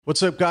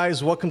What's up,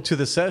 guys? Welcome to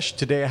the Sesh.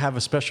 Today I have a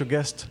special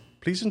guest.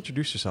 Please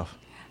introduce yourself.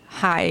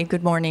 Hi,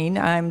 good morning.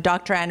 I'm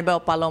Dr. Annabelle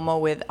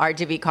Palomo with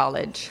RGV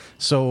College.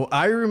 So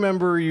I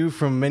remember you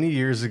from many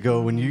years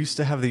ago when you used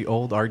to have the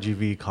old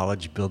RGV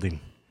College building.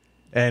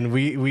 And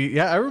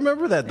I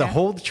remember that, the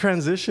whole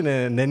transition,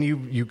 and then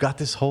you got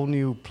this whole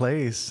new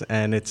place,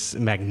 and it's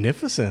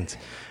magnificent.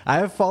 I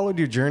have followed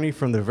your journey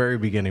from the very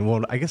beginning.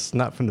 Well, I guess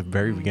not from the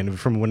very beginning, but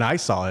from when I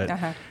saw it.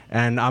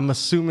 And I'm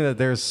assuming that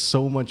there's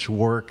so much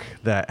work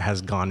that has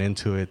gone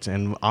into it,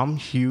 and I'm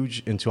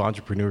huge into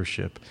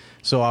entrepreneurship.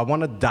 So I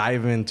want to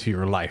dive into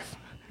your life.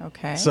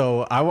 Okay.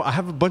 So I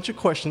have a bunch of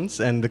questions,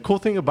 and the cool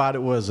thing about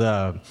it was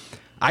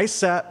I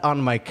sat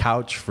on my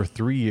couch for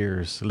 3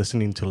 years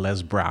listening to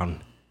Les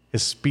Brown.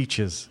 His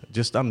speeches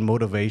just on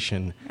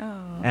motivation.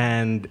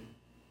 And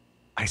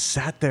I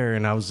sat there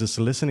and I was just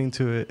listening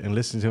to it,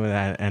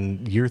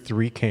 and year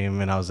 3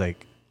 came and I was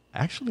like, I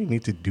actually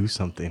need to do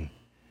something.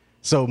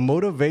 So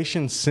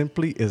motivation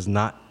simply is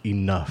not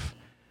enough.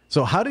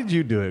 So how did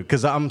you do it?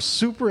 Because I'm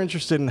super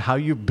interested in how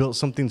you built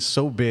something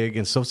so big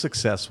and so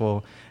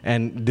successful,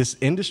 and this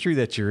industry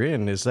that you're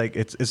in is like,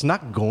 it's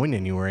not going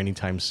anywhere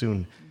anytime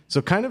soon.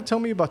 So kind of tell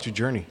me about your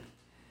journey.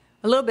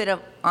 A little bit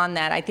on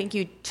that. I think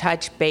you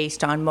touched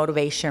based on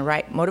motivation,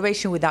 right?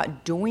 Motivation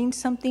without doing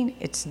something,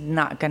 it's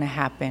not going to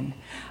happen.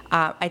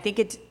 I think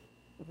it's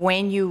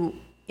when you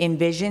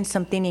envision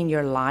something in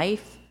your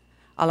life,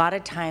 a lot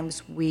of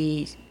times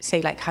we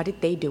say, like, how did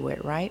they do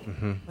it, right?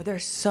 Well,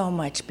 there's so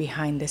much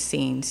behind the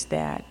scenes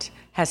that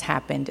has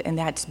happened, and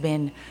that's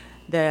been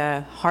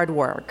the hard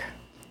work,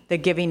 the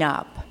giving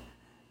up,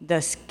 the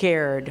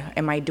scared,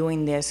 am I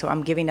doing this? So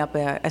I'm giving up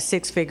a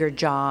 6-figure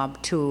job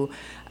to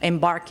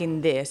embark in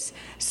this.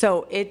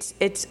 So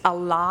it's a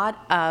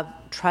lot of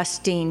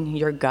trusting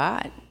your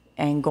gut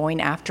and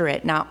going after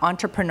it. Now,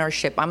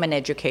 entrepreneurship, I'm an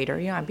educator.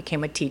 I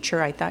became a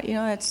teacher. I thought,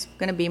 that's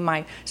going to be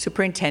my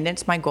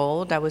superintendent's my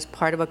goal. I was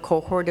part of a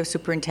cohort of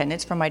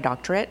superintendents for my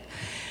doctorate.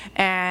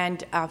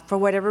 And for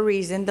whatever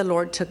reason, the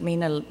Lord took me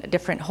in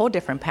a whole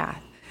different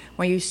path.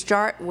 When you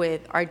start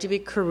with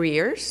RGV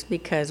Careers,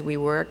 because we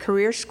were a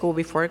career school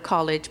before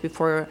college,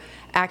 before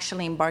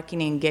actually embarking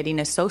in getting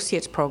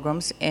associates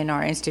programs in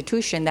our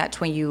institution,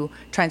 that's when you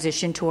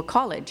transition to a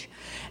college.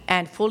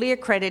 And fully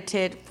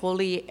accredited,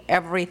 fully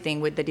everything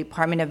with the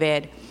Department of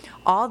Ed,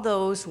 all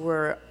those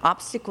were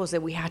obstacles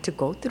that we had to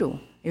go through.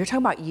 You're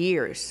talking about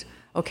years.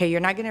 Okay,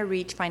 you're not going to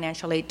reach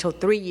financial aid till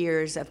 3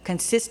 years of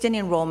consistent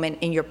enrollment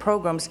in your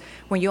programs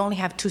when you only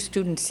have 2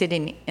 students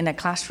sitting in a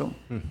classroom.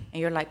 And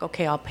you're like,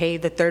 okay, I'll pay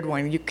the third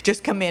one. You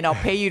just come in, I'll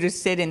pay you to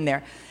sit in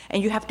there.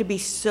 And you have to be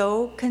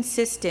so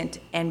consistent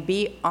and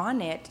be on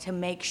it to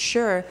make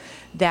sure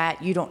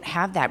that you don't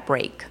have that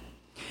break.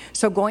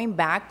 So going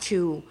back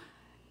to,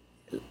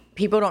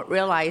 people don't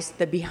realize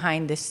the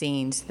behind the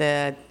scenes,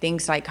 the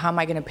things like, how am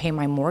I going to pay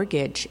my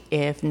mortgage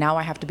if now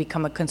I have to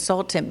become a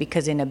consultant?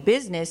 Because in a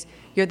business,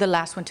 you're the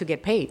last one to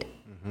get paid,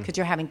 because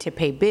you're having to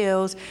pay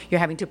bills, you're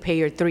having to pay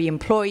your 3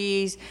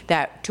 employees,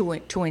 that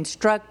two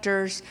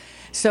instructors.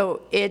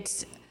 So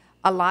it's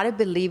a lot of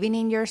believing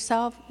in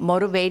yourself,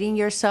 motivating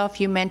yourself.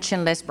 You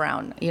mentioned Les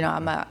Brown.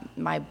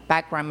 My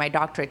background, my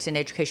doctorate's in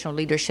educational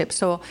leadership.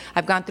 So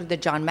I've gone through the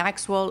John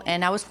Maxwell,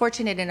 and I was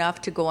fortunate enough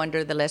to go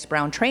under the Les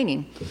Brown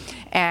training.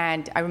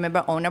 And I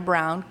remember Ona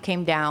Brown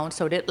came down,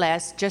 so did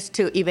Les, just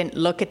to even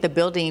look at the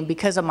building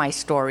because of my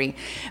story.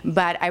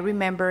 But I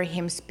remember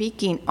him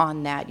speaking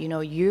on that.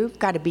 You've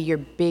got to be your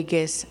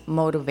biggest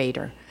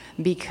motivator,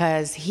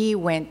 because he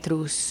went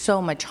through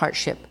so much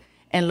hardship.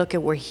 And look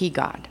at where he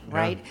got,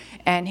 right?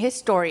 Yeah. And his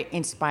story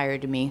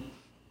inspired me.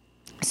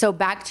 So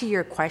back to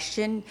your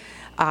question,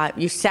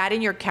 you sat in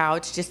your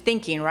couch just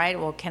thinking, right?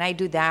 Well, can I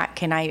do that?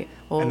 And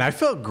I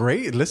felt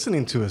great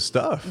listening to his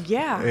stuff.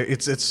 Yeah.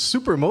 It's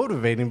super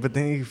motivating, but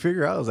then you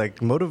figure out,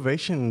 like,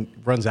 motivation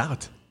runs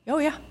out. Oh,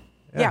 yeah.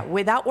 Yeah,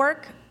 without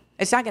work,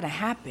 it's not going to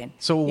happen.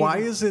 So why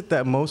is it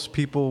that most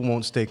people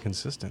won't stay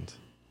consistent?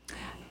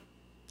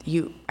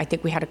 I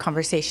think we had a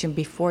conversation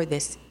before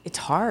this. It's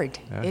hard.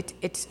 Yeah.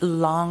 It's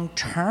long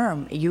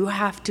term. You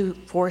have to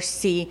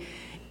foresee,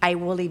 I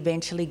will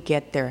eventually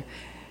get there.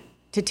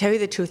 To tell you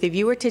the truth, if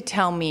you were to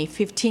tell me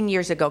 15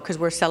 years ago, because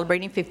we're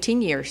celebrating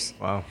 15 years.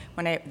 Wow.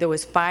 When there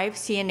was 5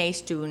 CNA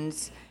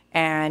students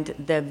and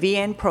the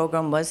VN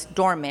program was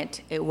dormant.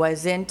 It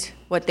wasn't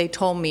what they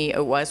told me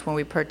it was when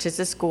we purchased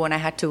the school, and I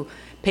had to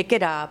pick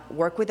it up,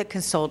 work with a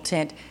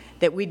consultant,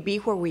 that we'd be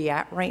where we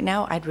at right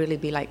now. I'd really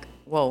be like,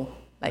 whoa.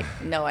 Like,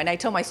 no. And I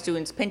tell my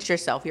students, pinch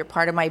yourself. You're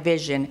part of my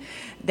vision,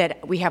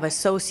 that we have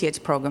associates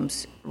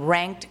programs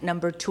ranked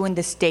number 2 in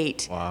the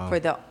state. Wow. For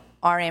the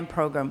RN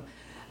program.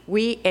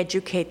 We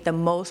educate the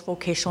most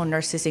vocational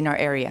nurses in our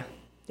area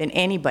than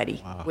anybody.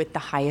 Wow. With the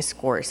highest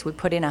scores. We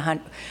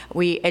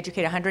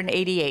educate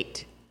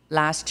 188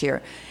 last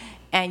year.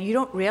 And you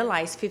don't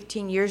realize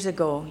 15 years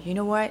ago, you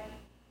know what?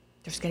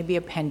 There's going to be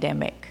a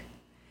pandemic.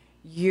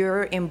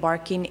 You're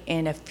embarking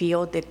in a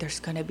field that there's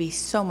going to be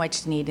so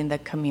much need in the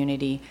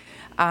community.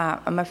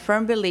 I'm a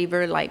firm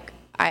believer, like,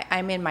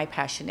 I'm in my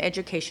passion.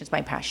 Education is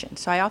my passion.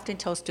 So I often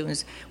tell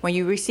students, when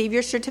you receive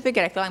your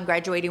certificate, I feel I'm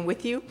graduating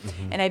with you.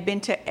 Mm-hmm. And I've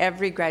been to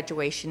every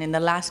graduation in the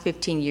last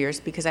 15 years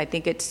because I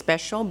think it's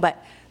special,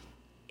 but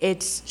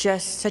it's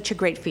just such a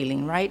great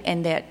feeling, right?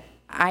 And that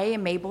I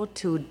am able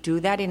to do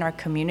that in our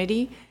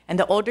community. And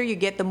the older you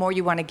get, the more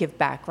you want to give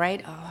back,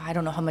 right? Oh, I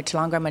don't know how much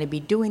longer I'm going to be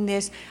doing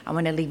this. I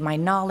want to leave my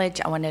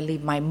knowledge. I want to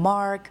leave my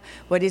mark.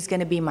 What is going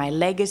to be my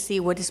legacy?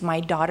 What is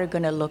my daughter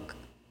going to look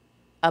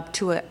up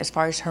to as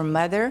far as her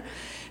mother?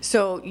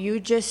 So you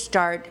just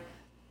start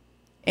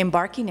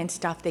embarking in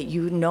stuff that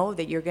you know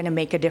that you're going to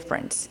make a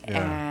difference.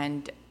 Yeah.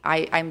 And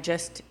I'm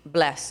just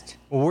blessed.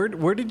 Well,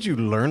 where did you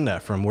learn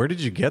that from? Where did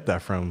you get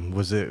that from?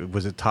 Was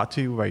it taught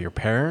to you by your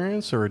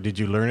parents, or did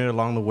you learn it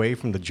along the way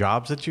from the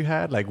jobs that you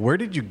had? Like, where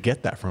did you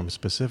get that from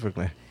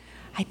specifically?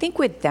 I think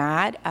with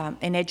that,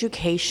 in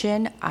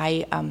education,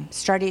 I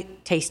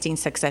started tasting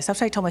success.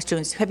 That's what I told my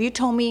students. Have you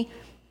told me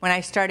when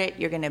I started,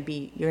 you're going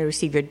to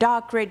receive your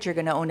doctorate, you're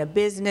going to own a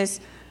business?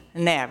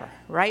 Never,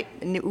 right?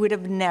 It would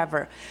have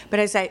never. But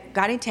as I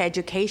got into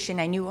education,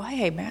 I knew,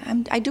 hey,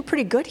 man, I do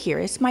pretty good here.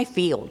 It's my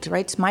field,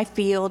 right? It's my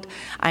field.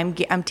 I'm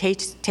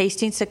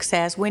tasting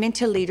success. Went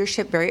into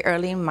leadership very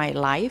early in my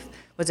life.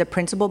 Was a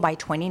principal by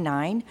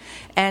 29,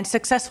 and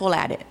successful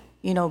at it.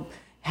 You know,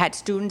 had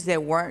students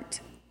that weren't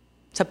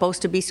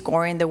supposed to be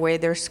scoring the way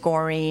they're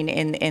scoring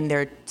in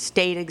their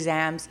state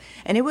exams.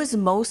 And it was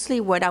mostly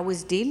what I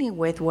was dealing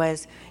with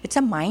was, it's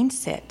a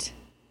mindset.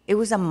 It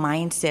was a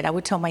mindset. I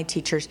would tell my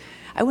teachers,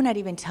 I would not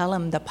even tell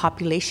them the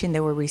population they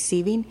were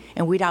receiving,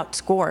 and we'd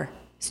outscore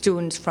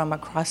students from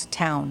across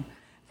town,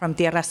 from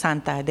Tierra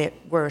Santa, that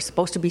were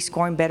supposed to be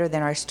scoring better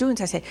than our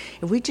students. I said,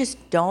 if we just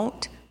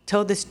don't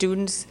tell the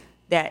students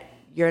that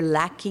you're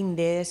lacking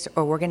this,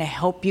 or we're going to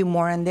help you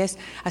more on this,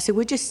 I said,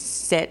 we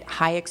just set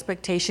high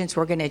expectations,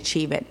 we're going to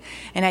achieve it.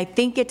 And I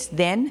think it's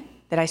then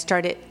that I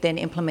started then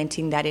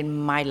implementing that in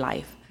my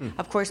life.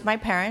 Of course, my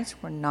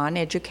parents were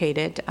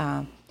non-educated.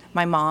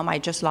 My mom, I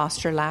just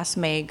lost her last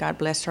May, God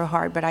bless her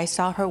heart, but I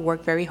saw her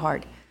work very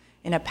hard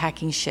in a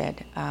packing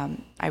shed.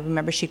 I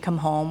remember she'd come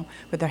home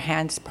with her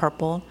hands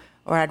purple,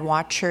 or I'd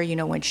watch her, you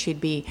know, when she'd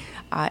be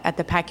at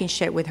the packing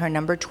shed with her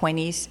number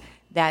 20s.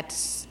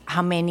 That's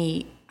how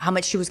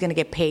much she was going to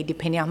get paid,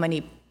 depending on how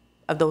many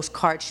of those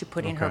cards she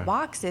put in her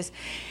boxes.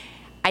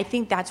 I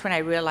think that's when I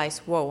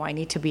realized, whoa, I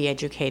need to be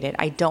educated.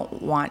 I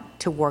don't want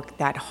to work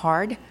that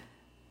hard,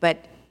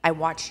 but I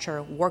watched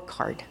her work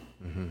hard.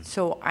 Mm-hmm.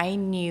 So I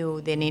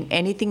knew that in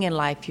anything in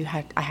life,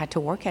 I had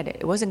to work at it.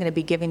 It wasn't going to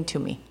be given to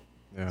me.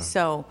 Yeah.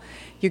 So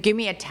you give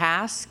me a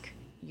task,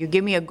 you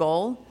give me a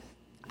goal,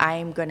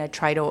 I'm going to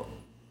try to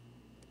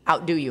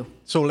outdo you.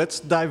 So let's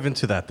dive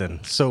into that then.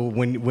 So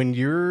when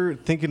you're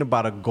thinking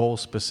about a goal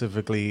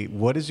specifically,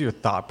 what is your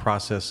thought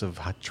process of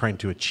trying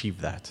to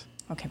achieve that?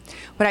 Okay.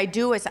 What I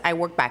do is I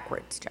work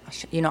backwards,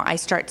 Josh. You know, I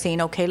start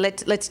saying, okay,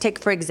 let's take,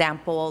 for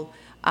example,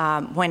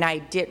 when I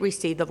did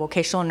receive the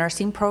vocational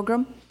nursing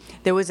program,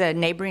 there was a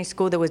neighboring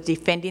school that was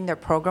defending their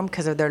program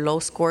because of their low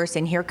scores,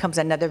 and here comes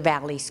another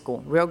Valley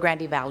school, Rio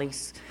Grande Valley.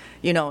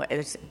 You know,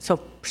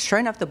 so sure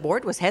enough, the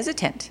board was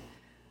hesitant.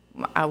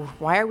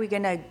 Why are we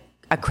going to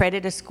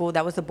accredit a school?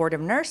 That was the Board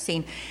of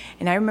Nursing.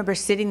 And I remember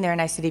sitting there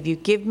and I said, if you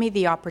give me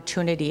the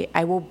opportunity,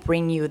 I will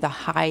bring you the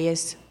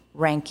highest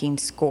ranking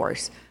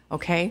scores.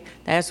 Okay,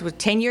 that's what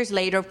 10 years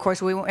later, of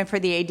course, we went for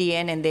the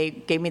ADN and they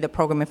gave me the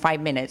program in 5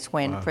 minutes,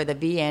 when for the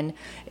VN,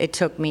 it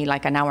took me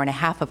like an hour and a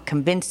half of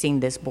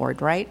convincing this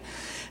board, right?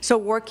 So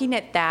working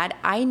at that,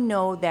 I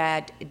know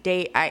that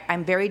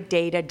I'm very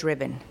data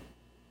driven.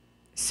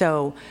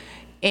 So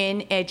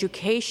in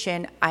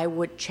education, I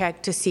would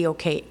check to see,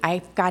 okay,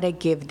 I've got to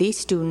give these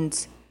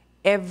students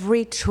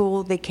every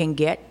tool they can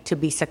get to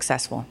be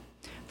successful.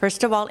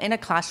 First of all, in a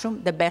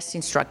classroom, the best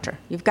instructor.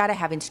 You've got to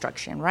have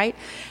instruction, right?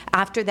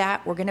 After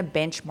that, we're going to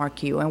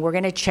benchmark you, and we're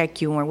going to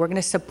check you, and we're going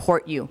to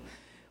support you,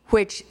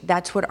 which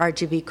that's what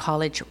RGV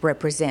College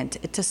represents.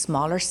 It's a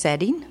smaller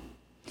setting.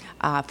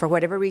 For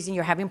whatever reason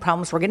you're having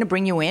problems, we're going to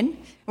bring you in, and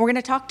we're going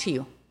to talk to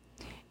you.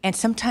 And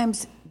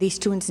sometimes these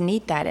students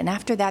need that. And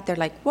after that, they're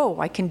like,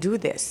 whoa, I can do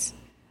this.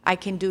 I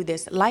can do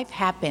this. Life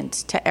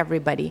happens to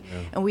everybody,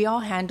 and we all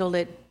handle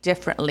it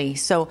differently.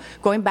 So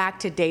going back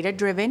to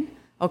data-driven,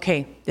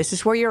 okay, this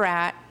is where you're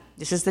at.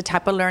 This is the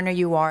type of learner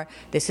you are.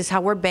 This is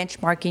how we're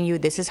benchmarking you.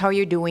 This is how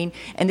you're doing.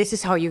 And this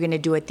is how you're going to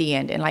do at the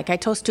end. And like I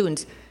told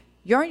students,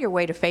 you're on your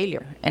way to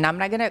failure. And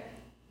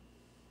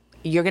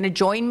you're going to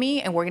join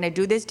me, and we're going to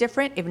do this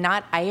different. If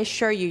not, I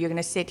assure you, you're going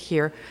to sit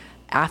here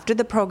after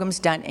the program's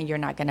done and you're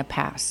not going to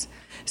pass.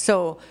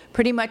 So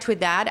pretty much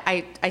with that,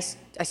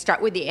 I start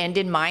with the end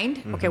in mind.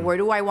 Mm-hmm. Okay, where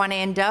do I want to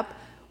end up?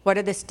 What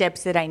are the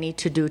steps that I need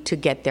to do to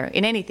get there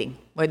in anything,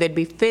 whether it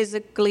be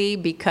physically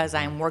because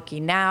I'm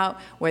working out,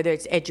 whether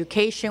it's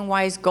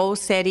education-wise, goal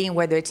setting,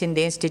 whether it's in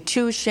the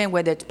institution,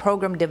 whether it's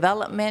program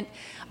development.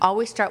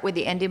 Always start with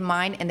the end in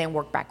mind and then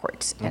work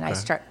backwards. Okay. And I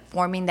start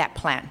forming that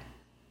plan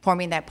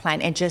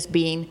and just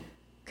being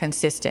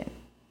consistent,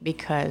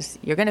 because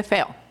you're going to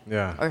fail.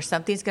 Yeah. Or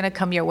something's going to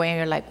come your way and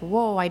you're like,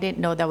 whoa, I didn't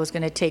know that was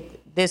going to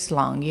take this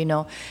long, you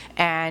know.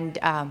 And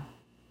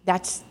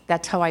that's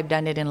how I've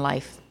done it in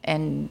life.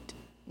 And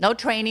no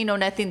training, no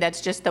nothing.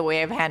 That's just the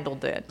way I've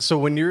handled it. So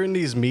when you're in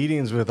these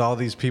meetings with all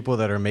these people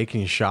that are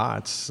making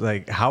shots,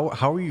 like how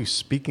are you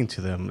speaking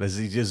to them?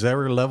 Is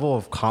there a level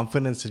of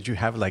confidence that you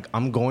have? Like,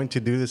 I'm going to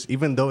do this,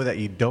 even though that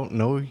you don't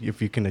know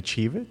if you can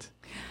achieve it?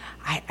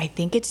 I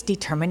think it's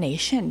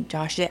determination,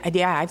 Josh.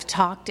 Yeah, I've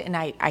talked and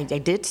I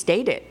did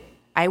state it.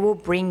 I will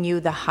bring you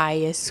the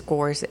highest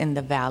scores in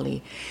the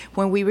Valley.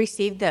 When we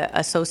received the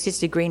associate's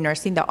degree in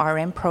nursing, the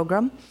RN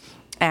program,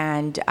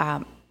 and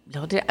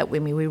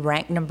we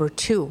ranked number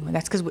 2. And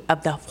that's because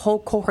of the whole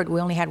cohort, we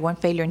only had one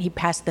failure, and he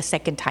passed the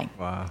second time.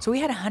 Wow. So we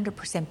had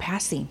 100%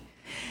 passing.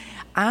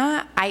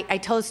 I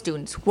tell the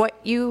students, what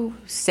you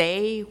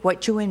say,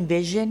 what you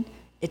envision,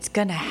 it's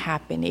going to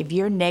happen. If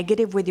you're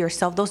negative with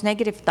yourself, those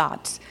negative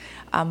thoughts.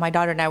 My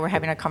daughter and I were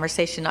having a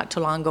conversation not too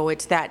long ago.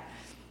 It's that,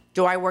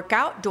 do I work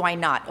out? Do I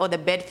not? Oh, the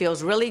bed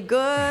feels really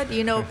good.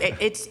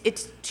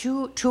 It's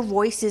two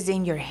voices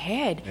in your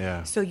head.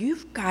 Yeah. So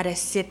you've got to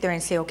sit there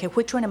and say, okay,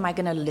 which one am I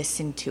going to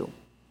listen to?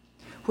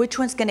 Which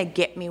one's going to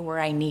get me where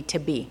I need to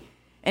be?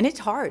 And it's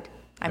hard.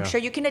 I'm sure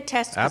you can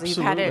attest because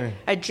you've had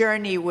a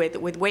journey with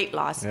weight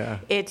loss. Yeah.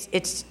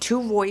 It's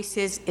two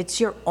voices. It's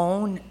your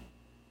own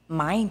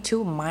mind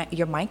too.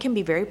 Your mind can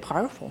be very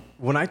powerful.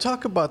 When I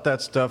talk about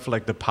that stuff,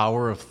 like the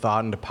power of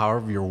thought and the power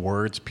of your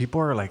words, people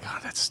are like, oh,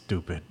 that's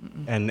stupid.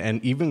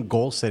 And even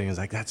goal setting is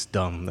like, that's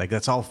dumb. Like,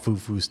 that's all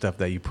foo-foo stuff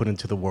that you put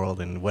into the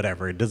world and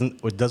whatever. It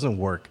doesn't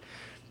work.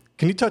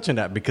 Can you touch on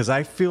that? Because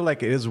I feel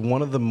like it is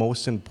one of the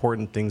most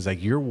important things.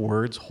 Like, your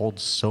words hold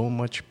so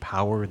much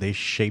power. They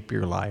shape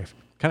your life.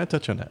 Kind of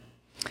touch on that.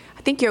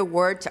 I think your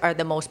words are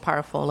the most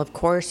powerful. Of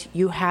course,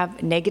 you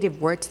have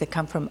negative words that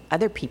come from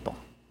other people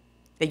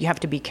that you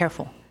have to be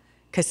careful,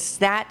 because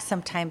that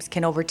sometimes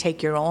can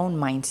overtake your own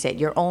mindset,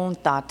 your own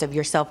thoughts of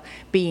yourself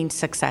being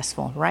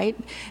successful, right?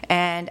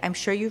 And I'm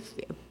sure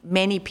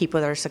many people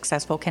that are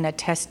successful can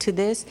attest to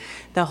this,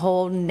 the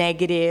whole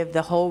negative,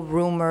 the whole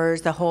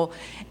rumors,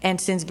 and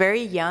since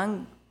very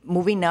young,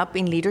 moving up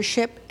in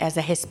leadership as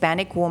a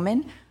Hispanic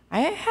woman,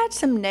 I had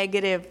some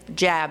negative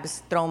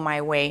jabs thrown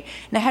my way.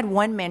 And I had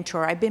one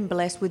mentor. I've been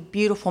blessed with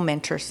beautiful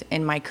mentors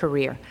in my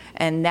career.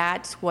 And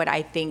that's what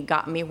I think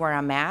got me where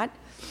I'm at.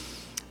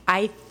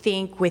 I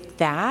think with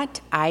that,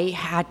 I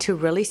had to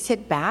really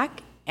sit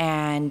back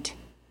and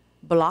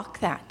block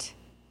that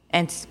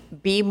and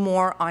be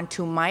more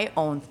onto my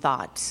own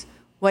thoughts.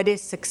 What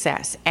is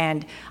success?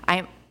 And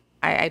I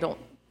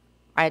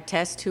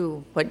attest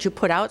to what you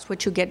put out is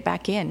what you get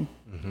back in.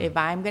 Mm-hmm. If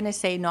I'm going to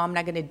say, no, I'm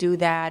not going to do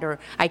that, or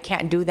I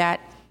can't do that,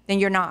 then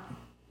you're not.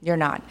 You're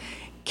not.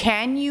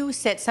 Can you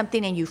set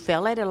something and you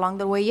fail at it along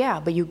the way? Yeah,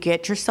 but you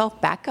get yourself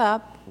back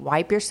up,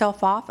 wipe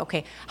yourself off.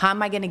 Okay, how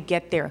am I going to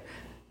get there?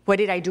 What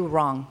did I do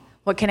wrong?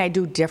 What can I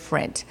do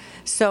different?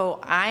 So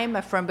I'm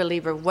a firm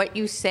believer. What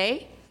you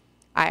say,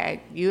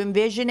 you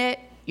envision it,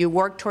 you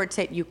work towards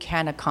it, you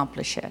can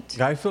accomplish it.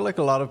 I feel like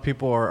a lot of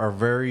people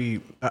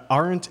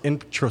aren't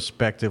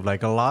introspective.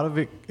 Like, a lot of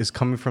it is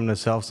coming from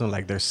themselves and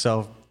like their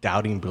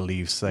self-doubting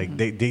beliefs. Like,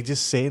 they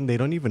just say, and they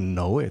don't even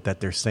know it that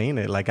they're saying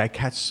it. Like, I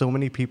catch so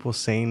many people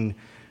saying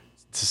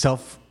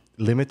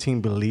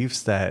self-limiting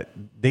beliefs that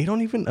they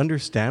don't even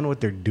understand what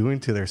they're doing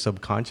to their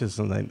subconscious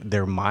and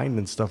their mind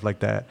and stuff like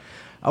that.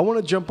 I want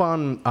to jump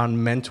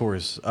on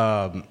mentors.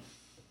 I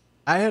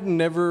had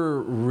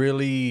never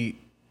really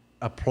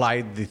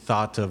applied the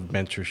thought of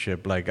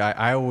mentorship. Like,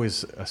 I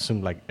always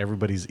assumed, like,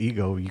 everybody's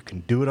ego, you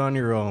can do it on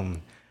your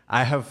own.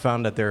 I have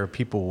found that there are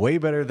people way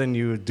better than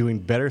you doing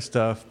better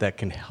stuff that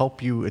can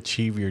help you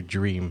achieve your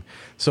dream.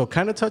 So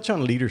kind of touch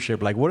on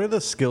leadership. Like, what are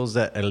the skills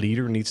that a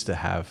leader needs to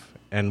have?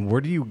 And where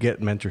do you get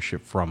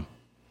mentorship from?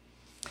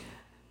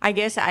 I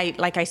guess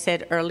like I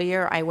said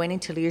earlier, I went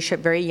into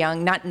leadership very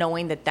young, not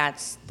knowing that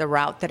that's the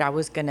route that I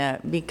was gonna,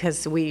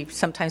 because we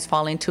sometimes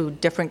fall into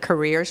different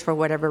careers for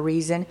whatever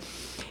reason.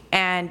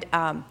 And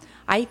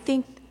I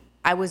think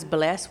I was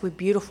blessed with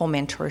beautiful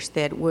mentors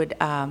that would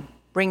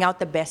bring out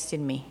the best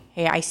in me.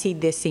 Hey, I see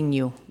this in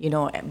you,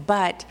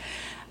 But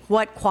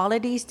what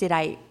qualities did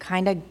I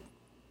kind of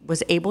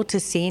was able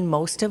to see in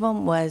most of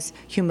them was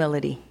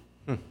humility.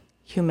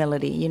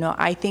 Humility.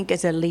 I think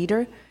as a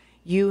leader,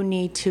 you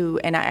need to,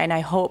 and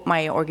I hope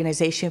my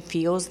organization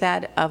feels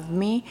that of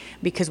me,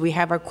 because we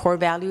have our core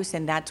values,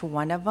 and that's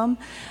one of them.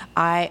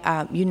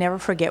 You never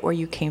forget where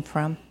you came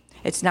from.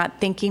 It's not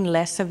thinking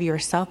less of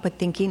yourself, but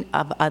thinking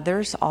of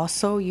others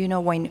also.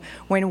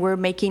 When we're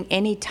making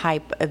any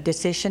type of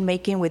decision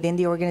making within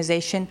the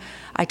organization,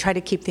 I try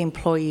to keep the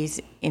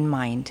employees in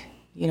mind,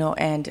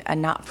 and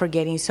not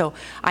forgetting. So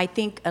I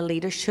think a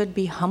leader should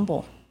be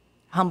humble.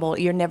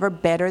 You're never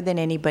better than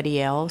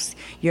anybody else.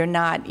 You're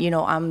not,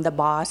 I'm the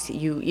boss.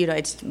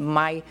 It's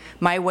my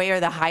way or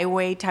the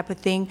highway type of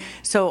thing.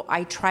 So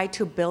I try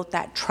to build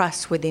that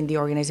trust within the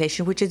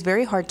organization, which is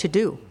very hard to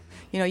do.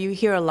 You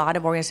hear a lot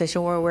of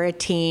organizations where we're a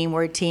team,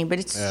 but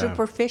it's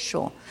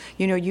superficial.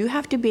 You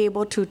have to be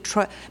able to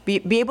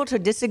be able to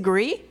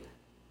disagree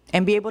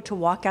and be able to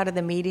walk out of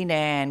the meeting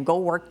and go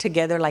work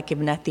together like if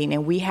nothing.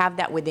 And we have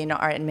that within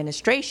our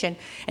administration.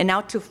 And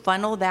now to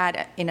funnel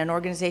that in an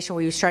organization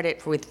where you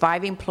started with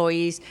 5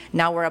 employees,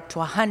 now we're up to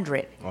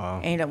 100.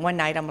 Wow. And one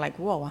night I'm like,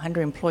 whoa,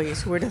 100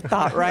 employees, who would have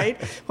thought,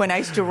 right? When I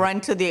used to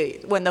run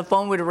when the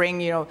phone would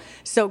ring,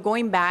 So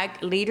going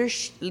back,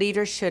 leaders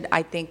should,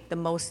 I think the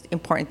most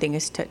important thing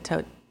is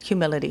to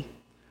humility.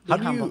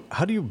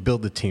 How do you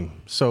build a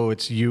team? So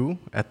it's you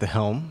at the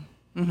helm.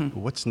 Mm-hmm.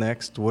 What's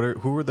next?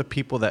 Who are the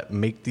people that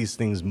make these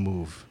things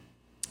move?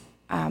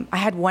 I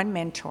had one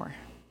mentor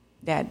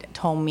that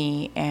told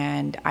me,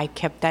 and I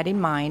kept that in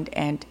mind.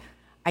 And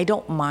I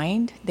don't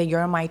mind that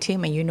you're on my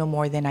team and you know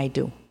more than I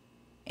do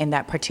in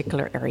that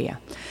particular area.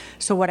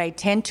 So what I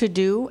tend to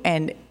do,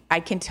 and I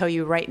can tell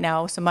you right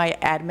now, some of my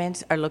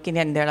admins are looking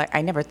at it and they're like,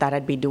 I never thought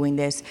I'd be doing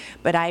this,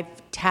 but I've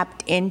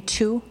tapped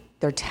into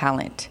their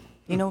talent.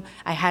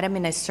 I had them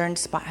in a certain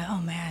spot.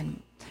 Oh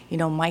man,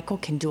 Michael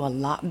can do a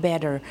lot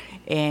better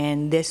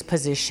in this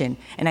position.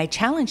 And I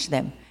challenge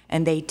them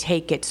and they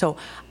take it. So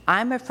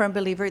I'm a firm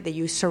believer that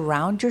you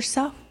surround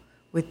yourself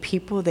with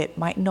people that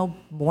might know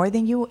more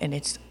than you, and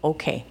it's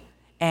okay.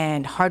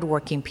 And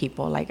hardworking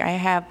people. Like I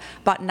have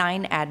about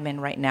 9 admin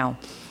right now,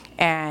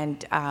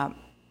 and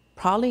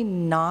probably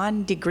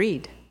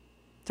non-degreed.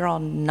 They're all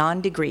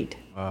non-degreed.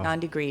 Wow.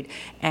 Non-degreed.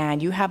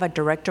 And you have a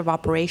director of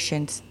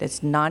operations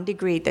that's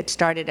non-degreed that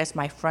started as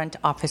my front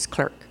office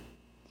clerk.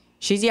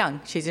 She's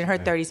young. She's in her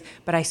 30s,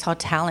 but I saw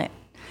talent.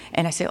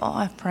 And I said,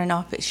 front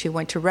office. She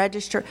went to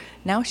register.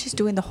 Now she's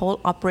doing the whole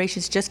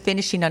operations, just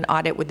finishing an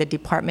audit with the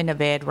Department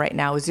of Ed right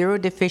now. 0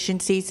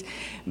 deficiencies,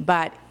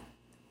 but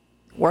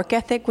work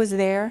ethic was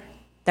there,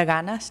 the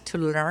ganas to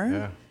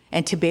learn,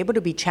 and to be able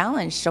to be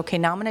challenged. Okay,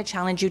 now I'm going to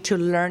challenge you to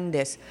learn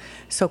this.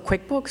 So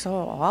QuickBooks,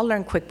 I'll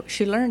learn QuickBooks.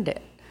 She learned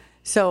it.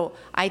 So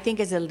I think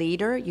as a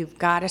leader, you've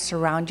got to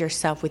surround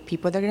yourself with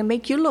people that are going to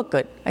make you look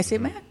good. I say,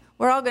 man,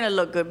 we're all going to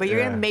look good, but you're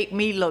going to make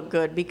me look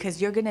good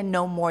because you're going to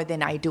know more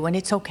than I do, and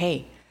it's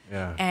okay.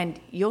 Yeah. And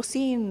you'll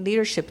see in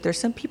leadership, there's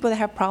some people that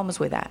have problems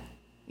with that.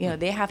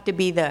 They have to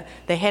be the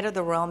head of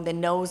the realm that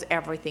knows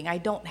everything. I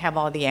don't have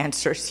all the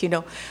answers,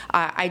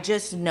 I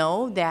just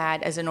know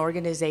that as an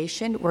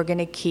organization, we're going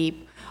to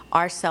keep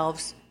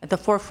ourselves at the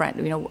forefront.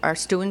 Our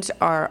students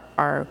are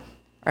our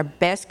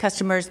best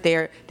customers.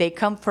 They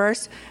come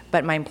first,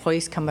 but my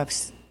employees come up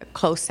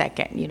close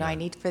second. I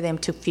need for them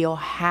to feel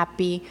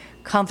happy,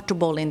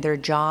 comfortable in their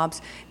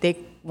jobs. They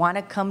want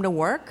to come to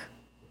work.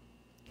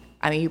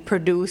 You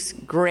produce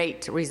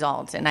great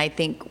results, and I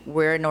think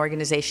we're an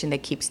organization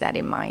that keeps that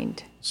in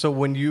mind. So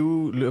when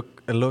you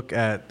look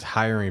at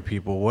hiring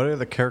people, what are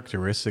the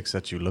characteristics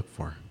that you look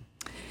for?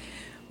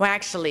 Well,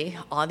 actually,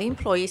 all the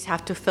employees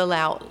have to fill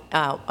out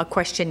a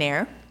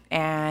questionnaire,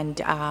 and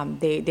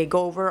they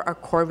go over our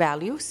core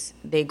values.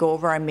 They go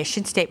over our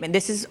mission statement.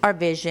 This is our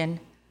vision.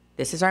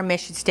 This is our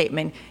mission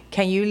statement.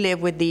 Can you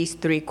live with these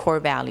 3 core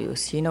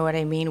values? You know what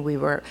I mean?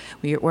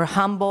 We're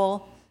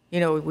humble.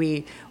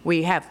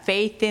 We have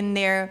faith in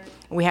there.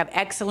 We have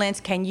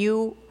excellence. Can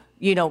you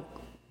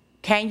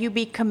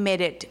be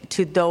committed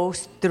to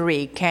those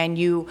 3?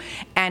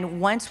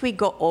 And once we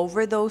go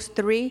over those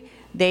 3,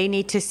 they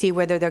need to see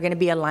whether they're going to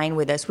be aligned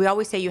with us. We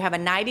always say you have a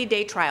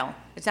 90-day trial.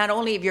 It's not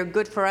only if you're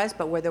good for us,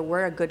 but whether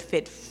we're a good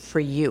fit for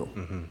you.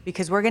 Mm-hmm.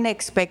 Because we're going to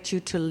expect you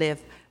to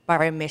live by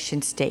our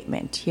mission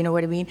statement. You know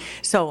what I mean?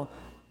 So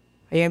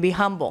are you going to be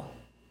humble?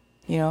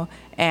 And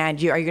are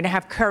you going to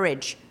have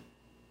courage?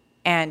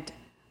 And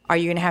are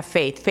you going to have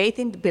faith? Faith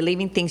in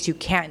believing things you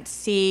can't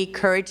see,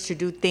 courage to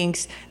do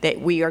things that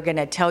we are going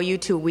to tell you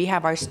to. We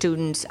have our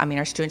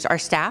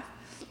staff,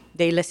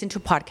 they listen to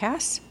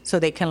podcasts so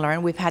they can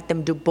learn. We've had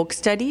them do book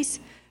studies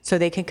so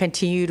they can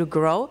continue to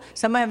grow.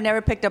 Some have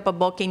never picked up a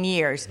book in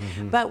years,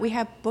 but we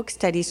have book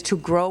studies to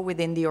grow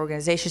within the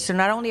organization. So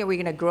not only are we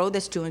going to grow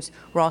the students,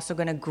 we're also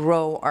going to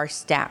grow our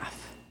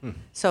staff.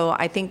 So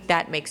I think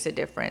that makes a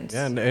difference.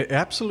 Yeah, and it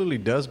absolutely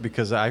does,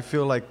 because I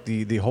feel like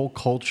the whole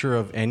culture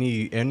of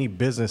any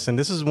business, and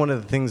this is one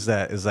of the things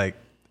that is like,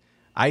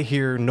 I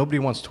hear nobody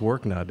wants to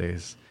work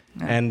nowadays.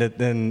 Yeah. And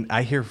then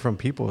I hear from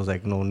people, it's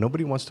like, no,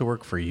 nobody wants to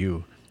work for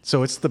you.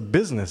 So it's the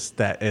business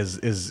that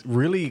is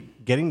really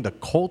getting the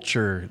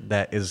culture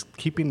that is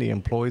keeping the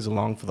employees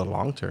along for the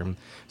long term.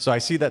 So I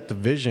see that the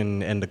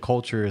vision and the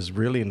culture is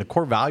really, and the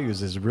core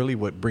values is really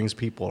what brings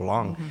people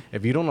along. Mm-hmm.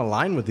 If you don't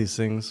align with these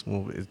things,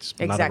 well, it's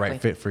not a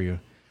right fit for you.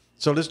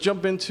 So let's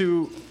jump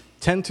into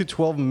 10 to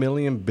 12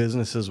 million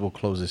businesses will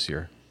close this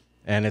year.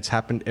 And it's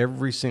happened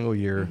every single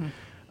year.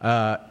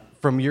 Mm-hmm.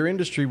 From your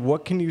industry,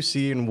 what can you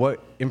see and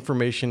what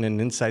information and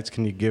insights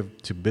can you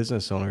give to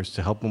business owners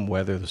to help them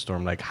weather the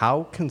storm? Like,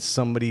 how can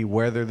somebody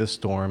weather the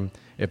storm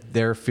if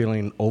they're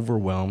feeling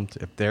overwhelmed,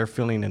 if they're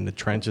feeling in the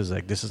trenches,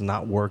 like this is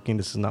not working?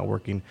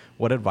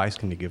 What advice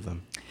can you give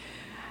them?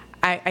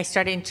 I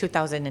started in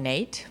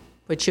 2008,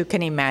 which you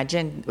can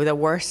imagine the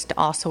worst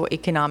also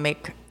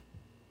economic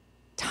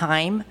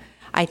time.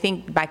 I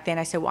think back then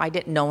I said, well, I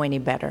didn't know any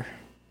better.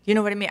 You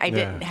know what I mean? I Yeah.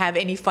 didn't have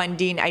any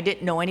funding. I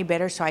didn't know any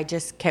better, so I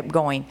just kept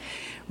going.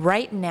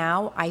 Right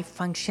now, I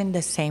function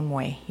the same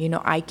way. You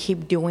know, I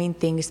keep doing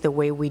things the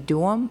way we do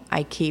them.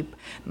 I keep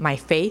my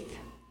faith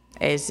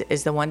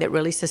is the one that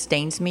really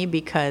sustains me,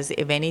 because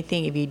if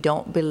anything, if you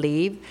don't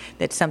believe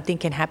that something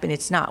can happen,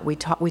 it's not. We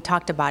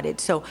talked about it.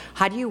 So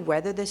how do you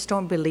weather the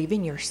storm? Believe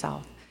in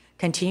yourself.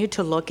 Continue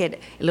to look at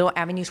little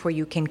avenues where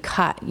you can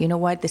cut. You know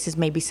what? This is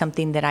maybe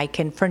something that I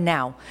can, for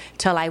now,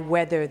 till I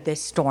weather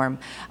this storm.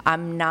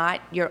 I'm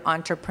not your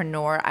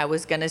entrepreneur. I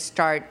was going to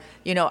start,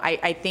 you know,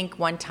 I think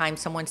one time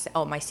someone said,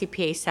 my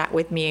CPA sat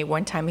with me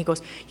one time. He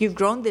goes, "You've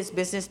grown this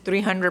business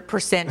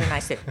 300%. And I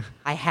said,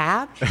 "I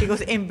have?" He goes,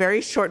 "In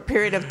very short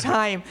period of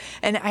time."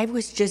 And I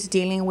was just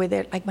dealing with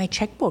it like my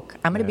checkbook.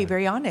 I'm going to be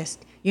very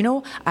honest. You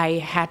know, I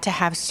had to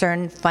have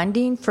certain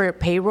funding for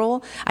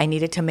payroll. I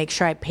needed to make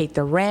sure I paid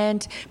the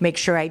rent, make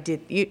sure I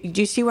did.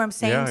 Do you see what I'm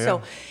saying? Yeah, yeah.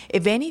 So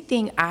if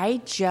anything, I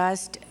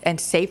just, and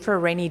save for a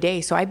rainy day.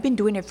 So I've been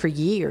doing it for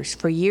years.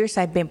 For years,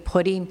 I've been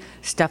putting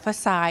stuff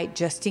aside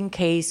just in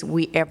case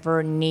we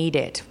ever need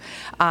it.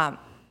 I'm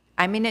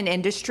in an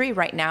industry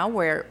right now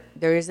where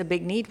there is a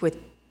big need with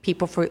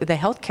people for the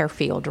healthcare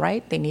field,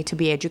 right? They need to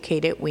be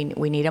educated. We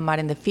need them out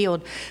in the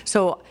field.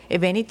 So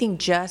if anything,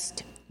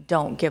 just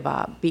don't give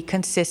up. Be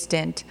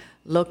consistent.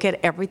 Look at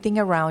everything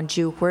around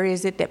you. Where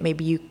is it that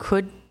maybe you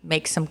could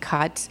make some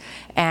cuts,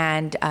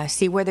 and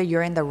see whether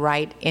you're in the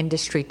right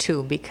industry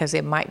too, because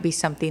it might be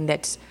something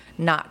that's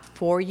not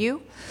for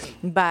you.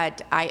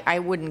 But I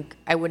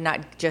would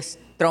not just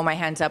throw my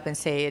hands up and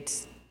say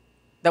it's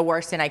the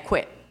worst and I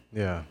quit.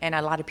 Yeah. And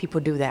a lot of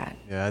people do that.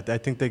 Yeah, I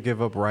think they give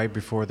up right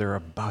before they're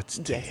about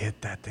to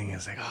hit that thing.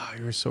 It's like, oh,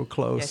 you were so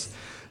close. Yes.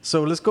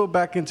 So let's go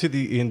back into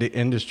the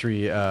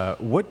industry.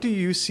 What do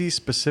you see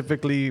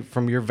specifically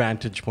from your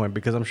vantage point?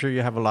 Because I'm sure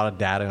you have a lot of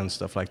data and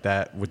stuff like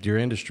that with your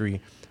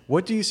industry.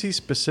 What do you see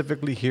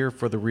specifically here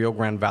for the Rio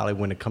Grande Valley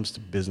when it comes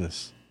to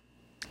business?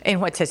 And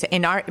what says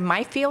in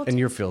my field? In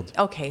your field.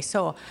 Okay,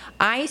 so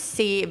I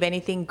see, if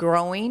anything,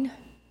 growing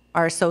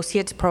our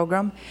associates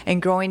program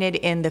and growing it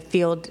in the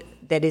field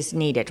that is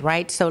needed,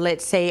 right? So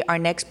let's say our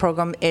next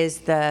program is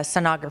the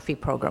sonography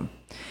program.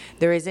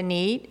 There is a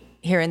need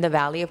here in the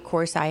Valley. Of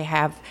course, I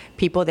have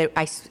people that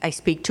I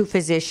speak to,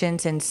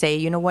 physicians, and say,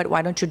 you know what,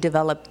 why don't you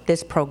develop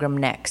this program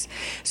next?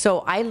 So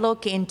I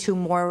look into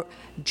more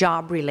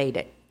job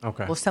related.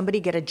 Okay. Will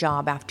somebody get a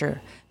job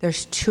after?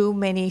 There's too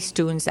many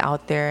students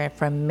out there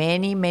from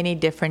many, many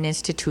different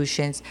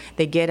institutions.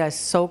 They get a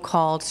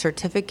so-called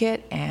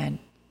certificate and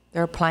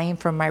they're applying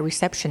for my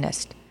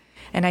receptionist.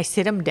 And I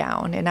sit them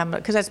down, and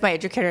because that's my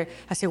educator,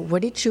 I say,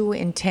 what did you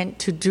intend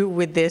to do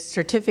with this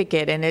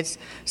certificate? And it's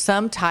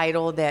some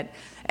title that,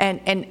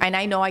 and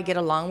I know I get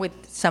along with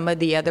some of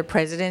the other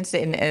presidents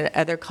in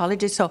other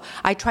colleges, so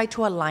I try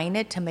to align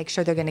it to make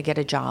sure they're going to get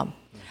a job.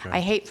 Okay. I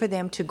hate for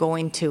them to go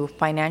into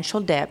financial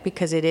debt,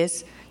 because it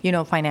is,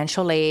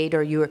 financial aid,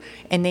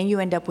 and then you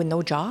end up with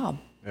no job.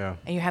 Yeah.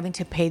 And you're having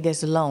to pay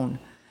this loan.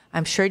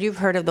 I'm sure you've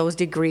heard of those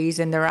degrees,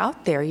 and they're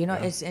out there.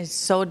 It's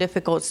so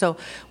difficult. So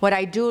what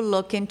I do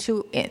look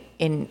into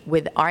in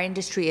with our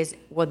industry is,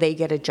 will they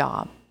get a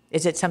job?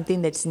 Is it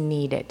something that's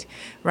needed?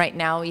 Right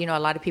now, a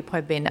lot of people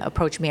have been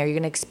approaching me. Are you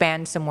going to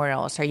expand somewhere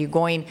else? Are you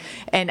going?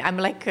 And I'm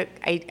like,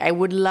 I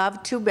would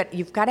love to, but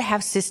you've got to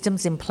have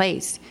systems in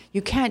place.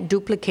 You can't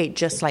duplicate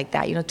just like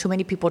that. Too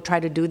many people try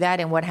to do that,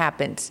 and what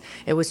happens?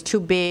 It was too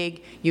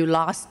big. You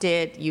lost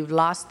it. You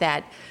lost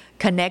that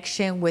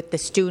connection with the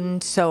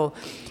students. So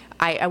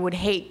I would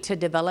hate to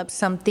develop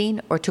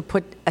something or to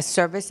put a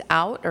service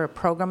out or a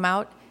program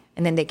out,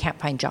 and then they can't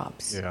find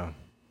jobs. Yeah.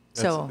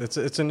 So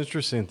it's an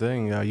interesting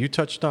thing. You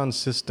touched on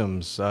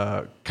systems.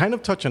 Kind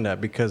of touch on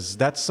that, because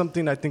that's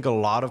something I think a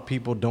lot of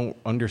people don't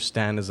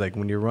understand, is like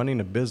when you're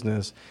running a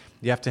business,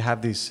 you have to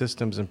have these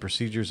systems and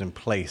procedures in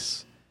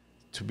place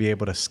to be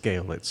able to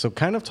scale it. So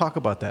kind of talk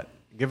about that.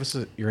 Give us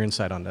your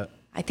insight on that.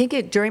 I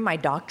think during my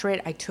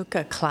doctorate, I took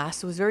a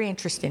class. It was very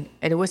interesting,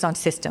 and it was on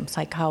systems,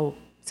 like how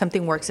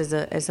something works as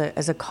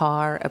a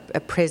car, a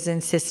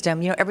prison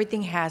system.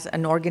 Everything has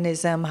an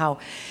organism.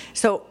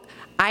 So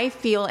I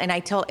feel, and I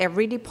tell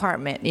every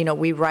department,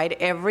 we write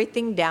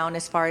everything down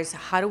as far as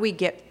how do we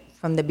get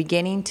from the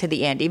beginning to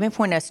the end, even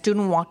when a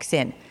student walks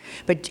in.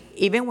 But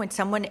even when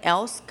someone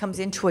else comes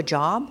into a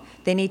job,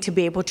 they need to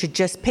be able to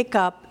just pick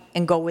up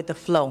and go with the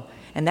flow.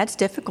 And that's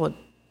difficult,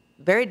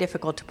 very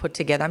difficult to put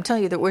together. I'm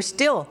telling you that we're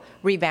still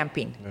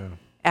revamping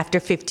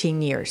after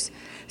 15 years.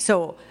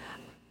 So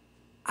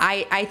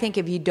I think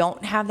if you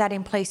don't have that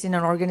in place in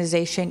an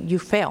organization, you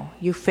fail.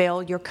 You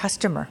fail your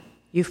customer.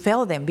 You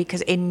fail them,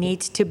 because it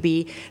needs to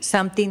be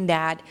something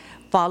that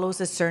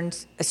follows a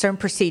certain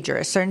procedure,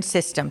 a certain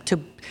system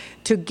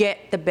to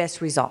get the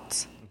best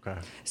results. Okay.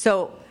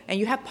 So, and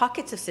you have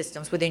pockets of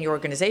systems within your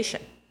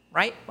organization,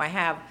 right? I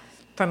have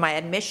from my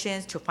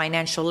admissions to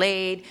financial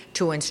aid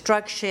to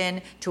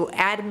instruction to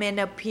admin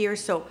up here.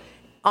 So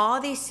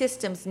all these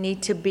systems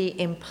need to be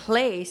in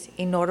place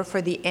in order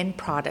for the end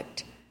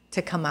product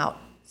to come out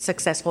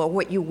successful, or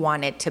what you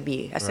want it to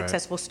be, a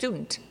successful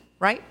student,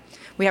 right?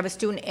 We have a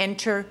student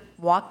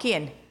walk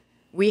in,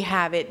 we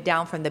have it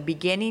down from the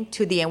beginning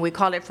to the end. We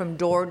call it from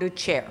door to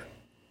chair.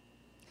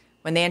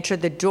 When they enter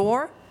the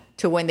door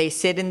to when they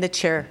sit in the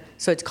chair.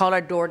 So it's called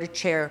our door to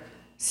chair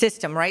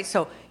system, right?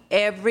 So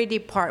every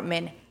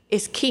department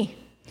is key.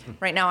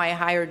 Right now, I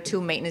hired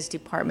 2 maintenance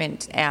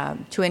department,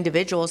 2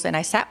 individuals, and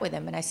I sat with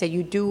them and I said,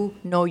 you do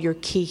know your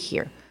key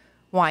here.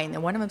 Why? And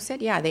then one of them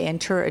said, yeah, they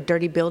enter a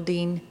dirty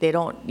building. They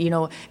don't,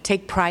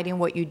 take pride in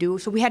what you do.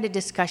 So we had a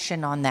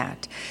discussion on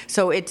that.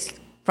 So it's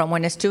from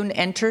when a student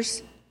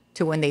enters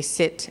to when they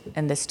sit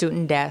in the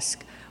student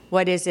desk.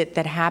 What is it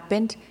that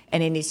happened?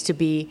 And it needs to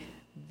be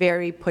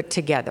very put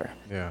together.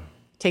 Yeah.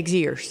 Takes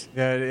years.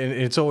 Yeah, and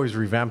it's always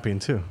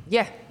revamping too.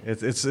 Yeah.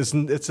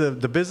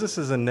 The business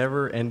is a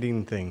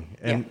never-ending thing.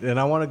 And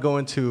I want to go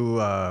into,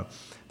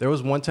 there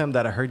was one time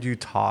that I heard you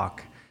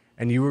talk,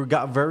 and you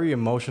got very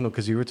emotional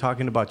because you were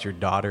talking about your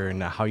daughter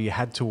and how you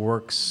had to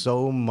work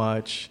so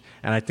much.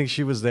 And I think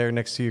she was there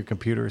next to your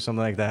computer or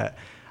something like that.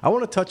 I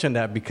want to touch on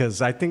that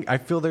because I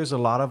feel there's a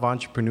lot of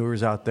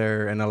entrepreneurs out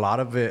there, and a lot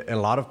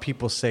of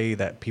people say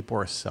that people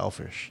are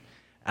selfish.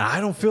 And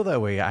I don't feel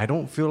that way. I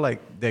don't feel like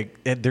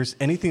there's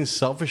anything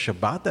selfish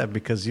about that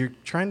because you're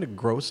trying to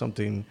grow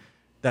something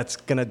that's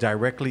going to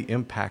directly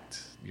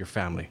impact your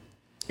family.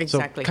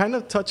 Exactly. So kind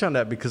of touch on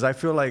that because I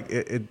feel like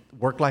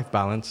work-life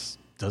balance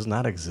does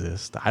not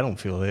exist. I don't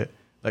feel it.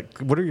 Like,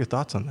 what are your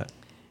thoughts on that?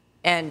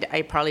 And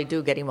I probably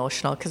do get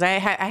emotional because I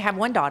have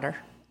one daughter,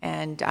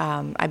 and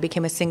I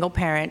became a single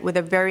parent with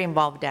a very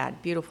involved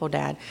dad, beautiful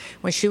dad,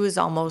 when she was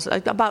almost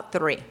about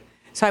 3.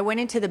 So I went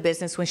into the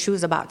business when she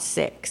was about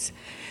 6.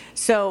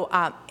 So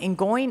in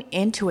going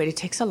into it, it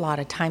takes a lot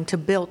of time to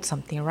build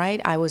something, right?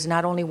 I was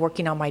not only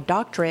working on my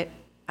doctorate,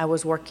 I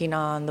was working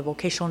on the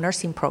vocational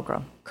nursing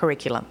program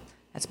curriculum.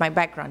 That's my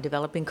background,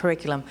 developing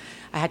curriculum.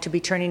 I had to be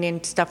turning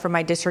in stuff for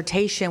my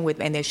dissertation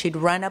and then she'd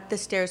run up the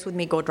stairs with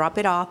me, go drop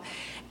it off,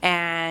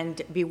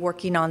 and be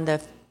working on the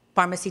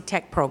pharmacy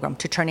tech program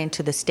to turn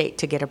into the state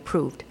to get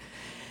approved.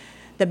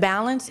 The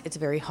balance, it's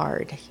very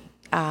hard.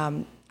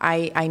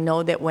 I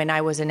know that when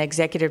I was an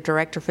executive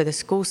director for the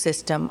school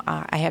system,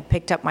 I had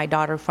picked up my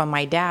daughter from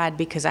my dad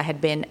because I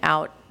had been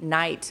out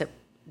nights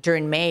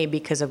during May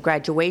because of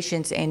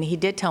graduations, and he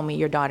did tell me,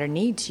 your daughter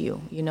needs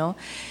you,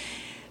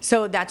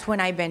 So that's when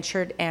I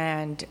ventured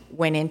and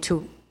went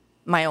into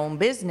my own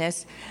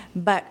business,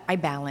 but I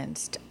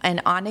balanced.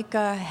 And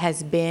Annika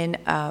has been,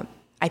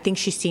 I think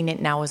she's seen it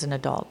now as an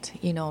adult.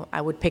 I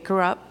would pick her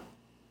up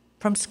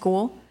from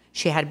school.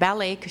 She had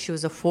ballet because she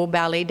was a full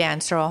ballet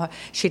dancer.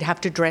 She'd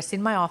have to dress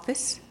in my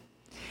office,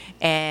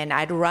 and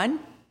I'd run,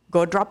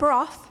 go drop her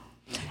off,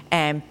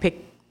 and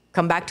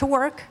come back to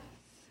work.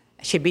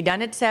 She'd be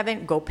done at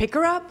 7, go pick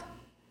her up,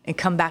 and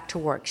come back to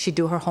work. She'd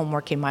do her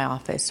homework in my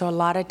office. So a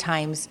lot of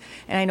times,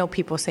 and I know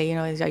people say,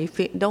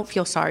 don't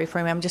feel sorry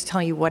for me. I'm just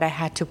telling you what I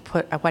had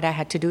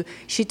to do.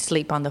 She'd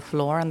sleep on the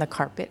floor, on the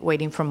carpet,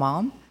 waiting for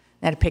mom.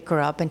 I'd pick her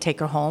up and take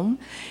her home.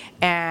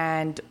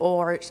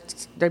 Or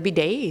there'd be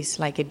days,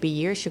 like it'd be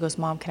years. She goes,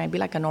 Mom, can I be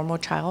like a normal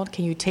child?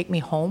 Can you take me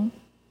home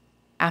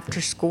after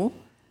school?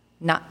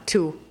 Not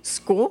to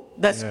school,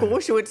 school,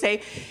 she would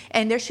say.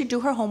 And there she'd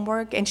do her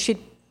homework, and she'd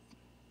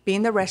be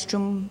in the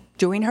restroom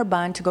doing her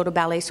bun to go to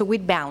ballet. So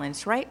we'd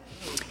balance, right?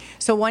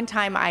 So one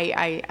time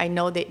I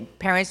know that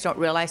parents don't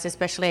realize,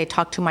 especially I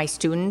talk to my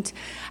students.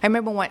 I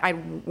remember when I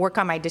work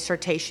on my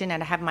dissertation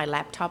and I have my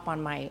laptop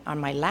on my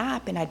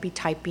lap and I'd be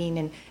typing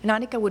and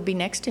Annika would be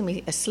next to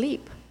me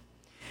asleep.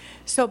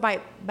 So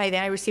by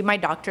then I received my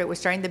doctorate, was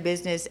starting the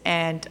business,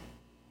 and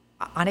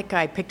Annika,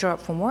 I picked her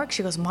up from work.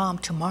 She goes, Mom,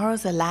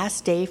 tomorrow's the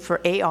last day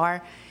for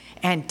AR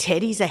and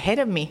Teddy's ahead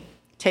of me.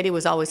 Teddy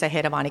was always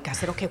ahead of Annika. I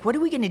said, okay, what are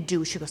we going to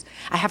do? She goes,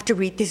 I have to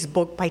read this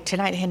book by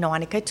tonight. Hey, no,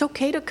 Annika, it's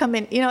okay to come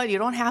in. You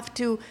don't have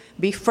to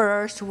be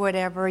first or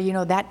whatever.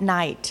 That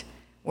night,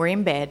 we're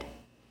in bed,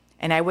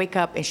 and I wake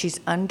up, and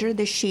she's under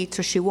the sheet,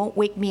 so she won't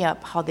wake me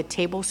up, how the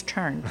tables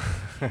turn.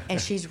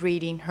 And she's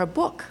reading her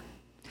book.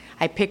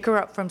 I pick her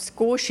up from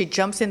school. She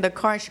jumps in the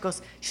car, and she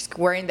goes, she's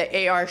wearing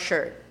the AR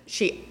shirt.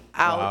 She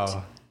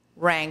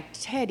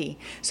outranked Teddy.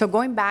 So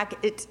going back,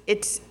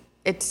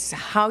 it's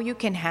how you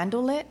can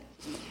handle it.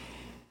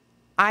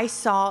 I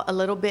saw a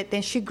little bit,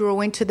 then she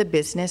grew into the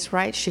business,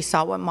 right? She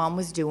saw what mom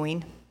was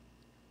doing,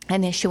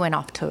 and then she went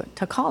off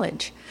to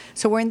college.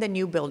 So we're in the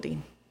new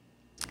building.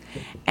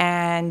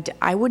 And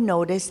I would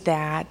notice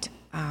that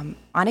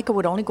Annika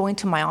would only go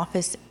into my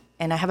office,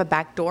 and I have a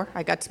back door.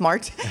 I got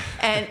smart.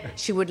 And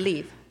she would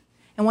leave.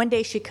 And one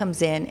day she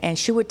comes in, and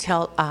she would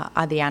tell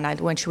Adriana,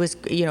 when she was,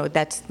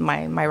 that's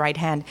my right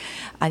hand.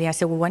 I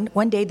said, well,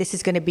 one day this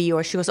is going to be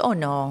yours. She goes, oh,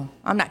 no,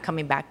 I'm not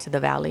coming back to the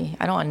Valley.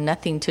 I don't want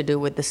nothing to do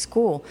with the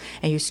school.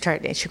 And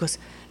she goes,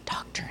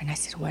 Doctor. And I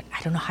said, what?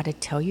 I don't know how to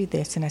tell you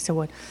this. And I said,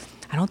 what?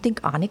 I don't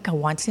think Annika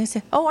wants it. I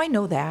said, oh, I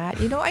know that.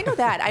 I know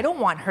that. I don't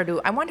want her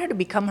to. I want her to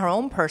become her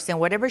own person,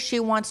 whatever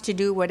she wants to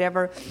do,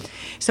 whatever.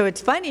 So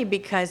it's funny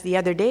because the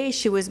other day,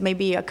 she was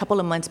maybe a couple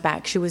of months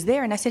back, she was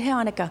there. And I said, hey,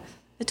 Annika,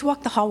 let's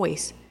walk the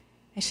hallways.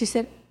 And she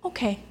said,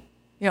 okay.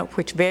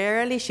 Which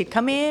barely, she'd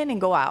come in and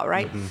go out,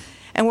 right? Mm-hmm.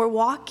 And we're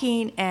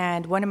walking,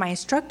 and one of my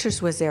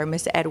instructors was there,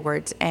 Miss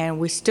Edwards, and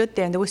we stood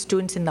there, and there were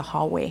students in the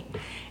hallway.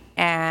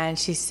 And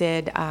she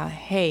said,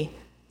 hey,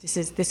 this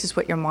is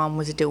what your mom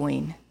was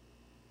doing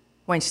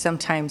when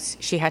sometimes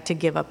she had to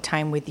give up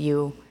time with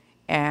you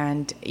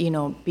and,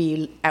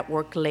 be at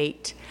work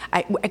late.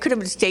 I could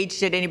have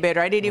staged it any better.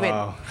 I didn't even.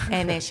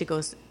 And then she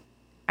goes,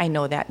 I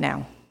know that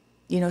now.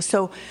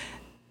 So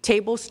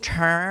tables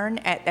turn.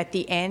 At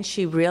the end,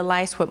 she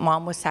realized what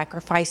mom was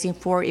sacrificing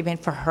for, even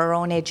for her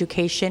own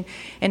education.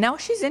 And now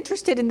she's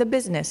interested in the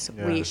business.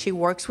 Yeah. She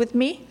works with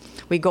me.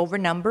 We go over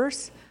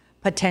numbers,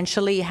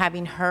 potentially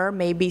having her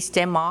maybe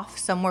stem off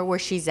somewhere where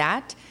she's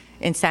at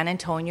in San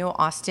Antonio,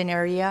 Austin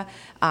area.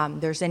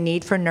 There's a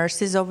need for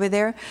nurses over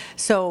there.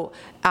 So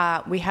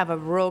we have a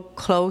real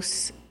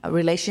close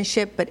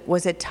relationship, but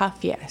was it tough?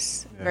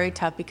 Yes, very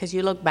tough, because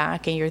you look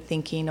back and you're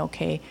thinking,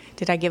 okay,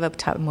 did I give up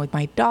time with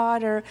my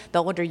daughter?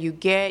 The older you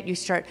get, you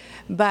start,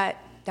 but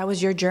that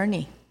was your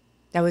journey.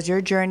 That was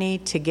your journey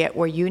to get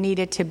where you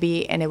needed to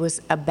be, and it was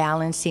a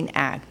balancing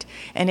act.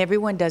 And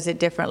everyone does it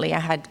differently. I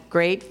had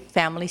great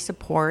family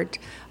support.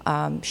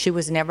 She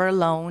was never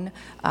alone.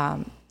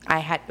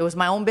 It was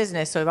my own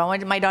business, so if I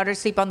wanted my daughter to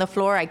sleep on the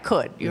floor, I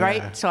could,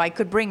 right? So I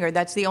could bring her.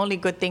 That's the only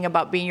good thing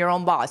about being your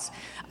own boss.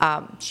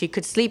 She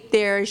could sleep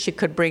there. She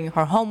could bring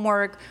her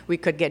homework. We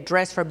could get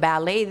dressed for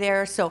ballet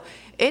there. So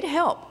it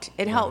helped.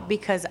 It helped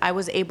because I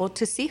was able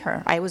to see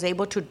her. I was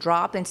able to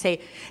drop and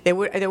say, they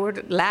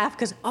would laugh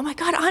because, oh my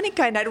God,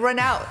 Annika, and I'd run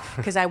out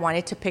because I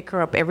wanted to pick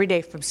her up every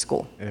day from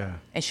school. Yeah.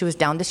 And she was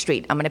down the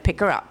street. I'm going to pick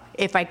her up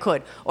if I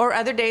could. Or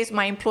other days,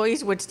 my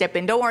employees would step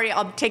in. Don't worry,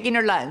 I'm taking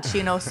her lunch,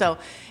 So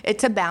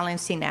it's a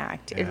balancing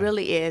act. Yeah. It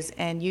really is.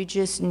 And you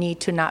just need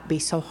to not be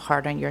so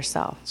hard on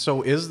yourself.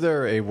 So is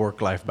there a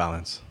work-life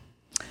balance?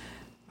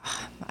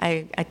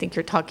 I think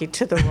you're talking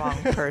to the wrong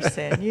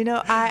person.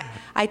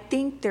 I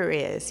think there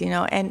is,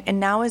 and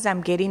now as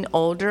I'm getting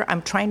older,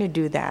 I'm trying to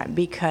do that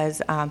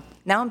because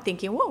now I'm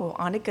thinking, whoa,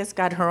 Annika's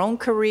got her own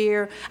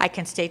career. I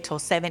can stay till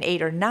 7,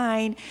 8, or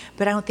 9,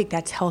 but I don't think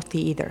that's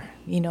healthy either.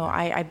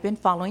 I've been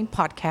following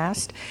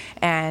podcasts,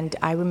 and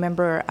I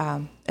remember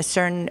a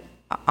certain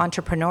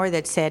entrepreneur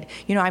that said,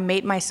 I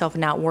made myself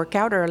now work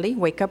out early,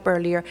 wake up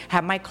earlier,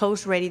 have my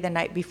clothes ready the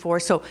night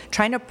before. So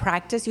trying to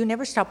practice, you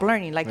never stop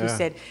learning, like you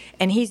said.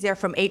 And he's there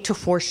from 8 to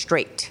 4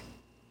 straight,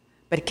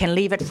 but can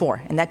leave at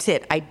 4, and that's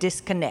it. I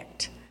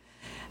disconnect.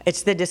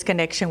 It's the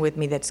disconnection with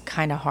me that's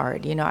kind of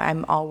hard.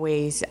 I'm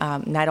always,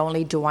 not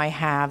only do I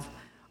have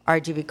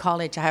RGV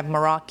College, I have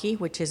Meraki,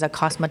 which is a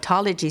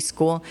cosmetology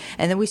school,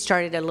 and then we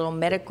started a little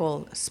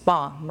medical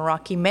spa,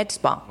 Meraki Med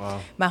Spa.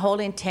 Wow. My whole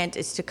intent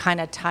is to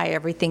kind of tie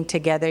everything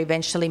together,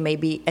 eventually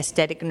maybe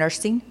aesthetic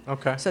nursing.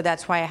 Okay. So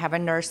that's why I have a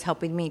nurse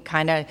helping me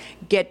kind of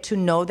get to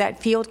know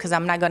that field, because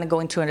I'm not going to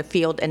go into a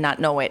field and not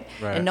know it.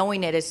 Right. And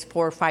knowing it is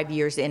 4 or 5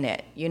 years in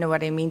it. You know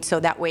what I mean? So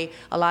that way,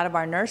 a lot of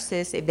our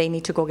nurses, if they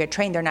need to go get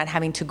trained, they're not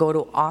having to go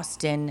to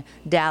Austin,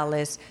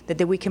 Dallas,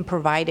 that we can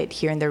provide it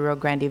here in the Rio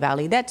Grande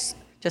Valley. That's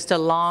just a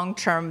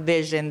long-term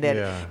vision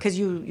that, because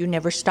you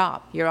never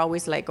stop. You're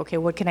always like, okay,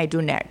 what can I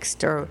do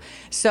next?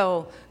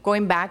 So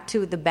going back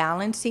to the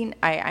balancing,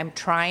 I'm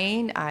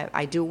trying.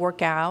 I do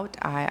work out.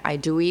 I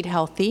do eat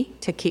healthy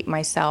to keep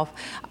myself.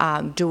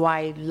 Do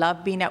I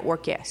love being at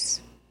work?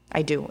 Yes,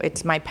 I do.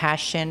 It's my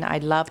passion. I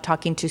love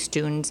talking to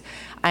students.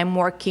 I'm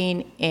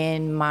working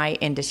in my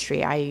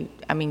industry. I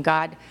mean,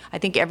 God, I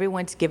think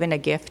everyone's given a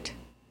gift.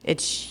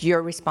 It's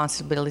your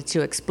responsibility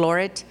to explore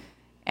it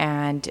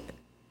and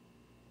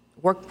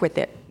work with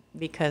it,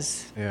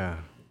 because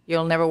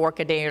you'll never work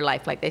a day in your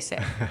life, like they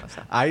say.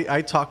 I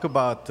talk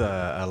about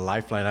a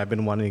lifeline. I've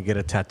been wanting to get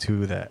a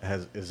tattoo that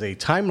is a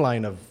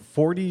timeline of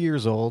 40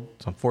 years old.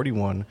 So I'm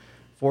 41,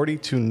 40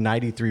 to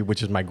 93,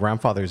 which is my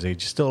grandfather's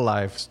age. Still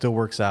alive, still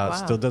works out,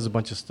 still does a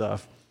bunch of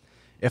stuff.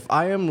 If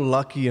I am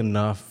lucky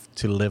enough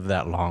to live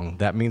that long,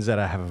 that means that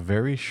I have a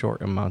very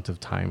short amount of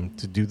time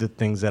to do the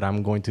things that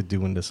I'm going to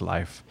do in this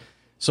life.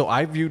 So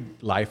I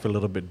viewed life a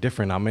little bit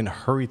different. I'm in a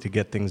hurry to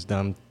get things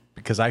done,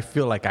 because I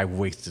feel like I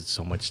wasted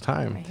so much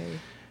time. I hear you.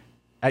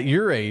 At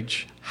your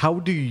age, how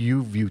do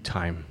you view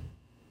time?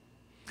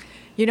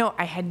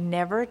 I had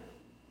never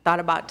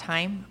thought about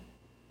time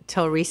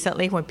till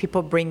recently when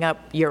people bring up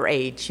your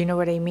age. You know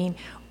what I mean?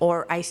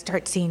 Or I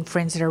start seeing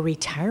friends that are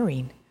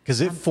retiring.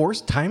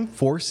 Because time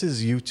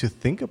forces you to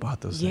think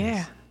about those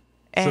things.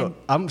 Yeah. So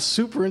I'm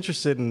super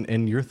interested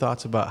in your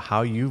thoughts about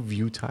how you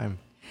view time.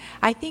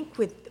 I think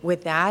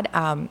with that,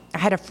 I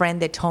had a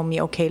friend that told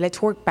me, okay,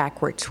 let's work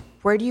backwards.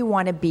 Where do you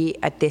want to be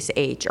at this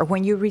age? Or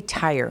when you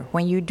retire?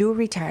 When you do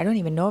retire, I don't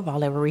even know if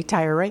I'll ever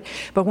retire, right?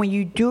 But when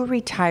you do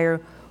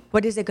retire,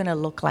 what is it going to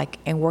look like?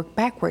 And work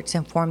backwards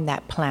and form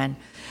that plan.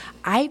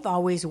 I've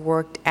always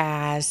worked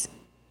as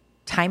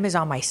time is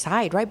on my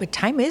side, right? But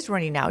time is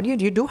running out.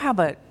 You do have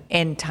an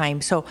end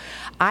time. So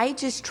I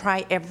just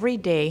try every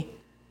day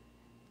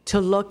to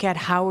look at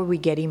how are we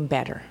getting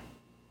better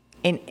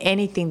in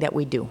anything that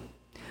we do,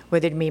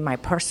 whether it be my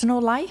personal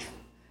life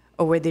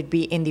or whether it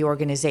be in the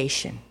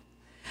organization.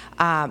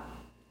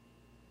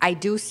 I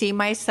do see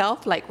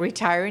myself like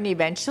retiring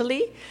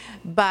eventually,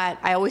 but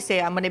I always say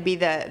I'm going to be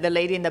the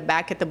lady in the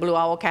back at the Blue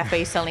Owl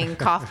Cafe selling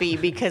coffee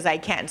because I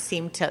can't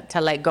seem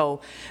to let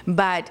go.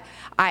 But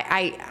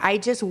I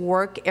just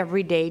work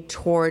every day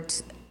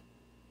towards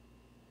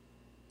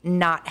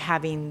not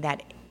having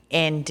that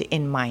end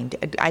in mind.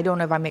 I don't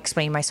know if I'm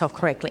explaining myself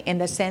correctly, in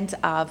the sense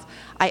of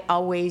I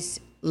always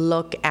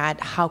look at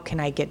how can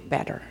I get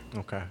better.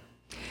 Okay.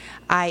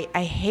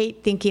 I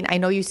hate thinking, I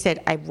know you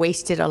said I've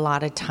wasted a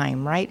lot of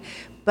time, right?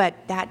 But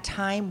that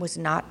time was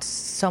not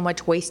so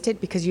much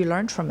wasted because you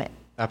learned from it.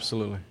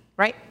 Absolutely.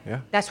 Right? Yeah.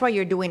 That's why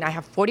you're doing, I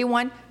have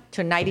 41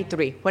 to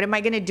 93. What am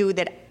I going to do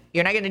that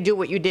you're not going to do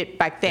what you did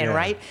back then,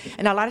 right?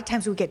 And a lot of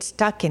times we get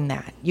stuck in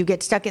that. You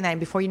get stuck in that, and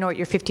before you know it,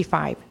 you're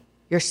 55,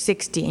 you're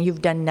 60, and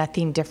you've done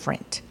nothing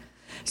different.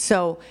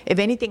 So if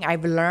anything,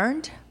 I've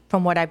learned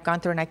from what I've gone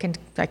through, and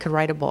I could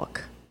write a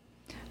book.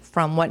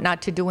 From what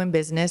not to do in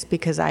business,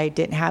 because I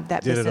didn't have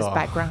that business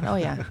background. Oh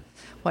yeah,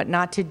 what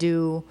not to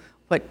do.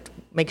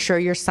 Make sure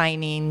you're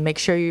signing. Make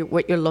sure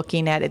what you're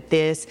looking at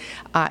this.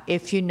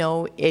 If you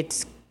know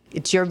it's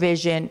your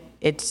vision,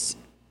 it's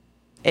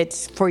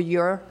for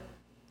your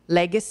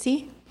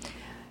legacy.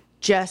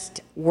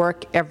 Just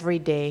work every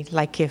day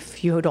like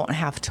if you don't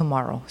have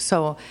tomorrow.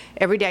 So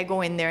every day I go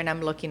in there and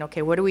I'm looking.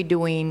 Okay, what are we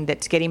doing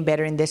that's getting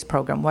better in this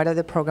program? What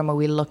other program are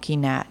we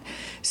looking at?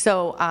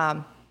 So.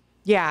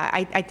 Yeah,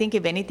 I think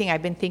if anything,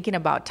 I've been thinking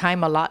about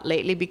time a lot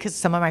lately because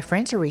some of my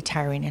friends are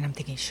retiring, and I'm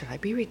thinking, should I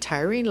be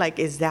retiring? Like,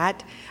 is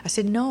that? I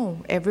said,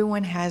 no,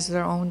 everyone has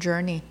their own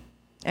journey.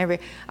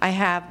 I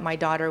have, my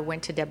daughter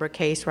went to Deborah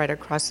Case right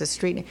across the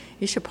street.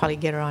 You should probably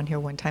get her on here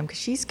one time because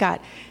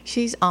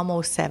she's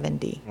almost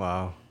 70.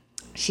 Wow.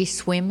 She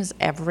swims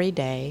every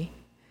day.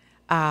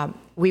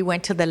 We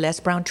went to the Les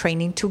Brown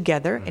training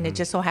together, and it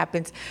just so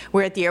happens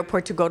we're at the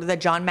airport to go to the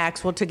John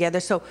Maxwell together.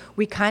 So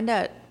we kind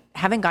of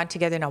haven't gone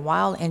together in a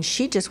while, and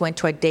she just went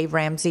to a Dave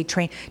Ramsey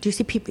train. Do you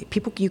see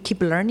people you keep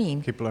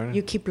learning.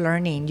 You keep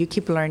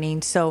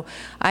learning. So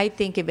I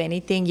think if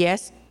anything,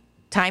 yes,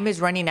 time is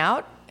running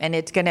out, and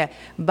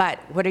but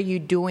what are you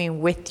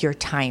doing with your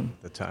time?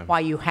 The time.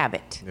 While you have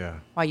it. Yeah.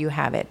 While you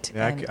have it.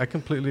 Yeah, I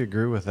completely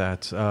agree with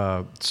that.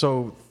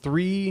 So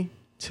 3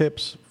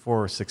 tips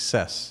for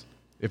success.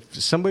 If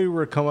somebody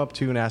were to come up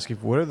to you and ask you,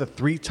 what are the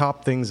 3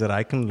 top things that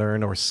I can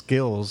learn or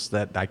skills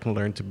that I can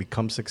learn to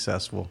become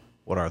successful?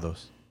 What are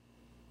those?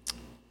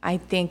 I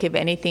think, if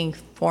anything,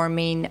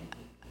 forming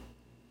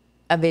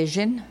a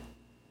vision,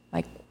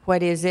 like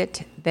what is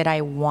it that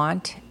I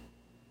want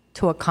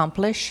to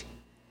accomplish,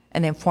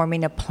 and then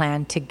forming a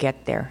plan to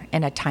get there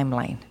and a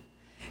timeline.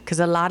 Because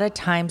a lot of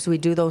times we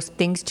do those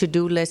things,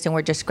 to-do lists, and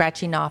we're just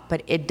scratching off,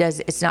 but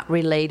it's not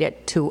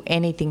related to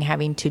anything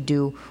having to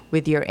do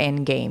with your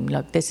end game.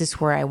 Look, this is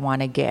where I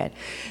want to get.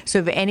 So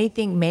if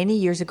anything, many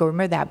years ago,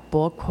 remember that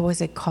book? What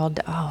was it called?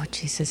 Oh,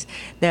 Jesus.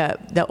 The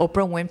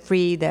Oprah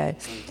Winfrey,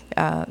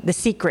 The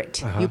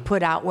Secret you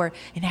put out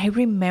and I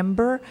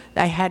remember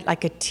I had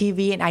like a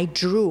TV and I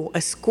drew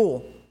a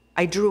school.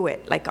 I drew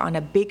it like on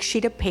a big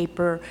sheet of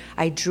paper.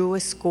 I drew a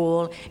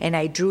school and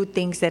I drew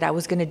things that I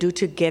was going to do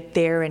to get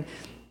there, and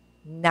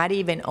not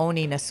even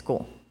owning a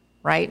school,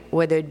 right?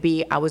 Whether it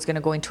be I was going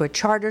to go into a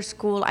charter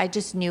school, I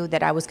just knew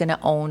that I was going to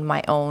own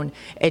my own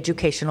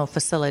educational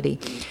facility.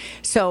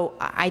 So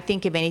I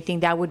think, if anything,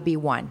 that would be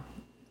one.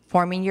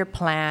 Forming your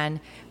plan,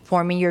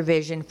 forming your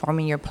vision,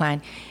 forming your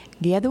plan.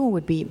 The other one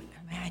would be,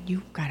 man,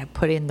 you've got to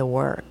put in the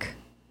work.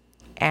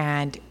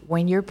 And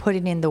when you're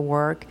putting in the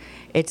work,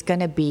 it's going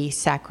to be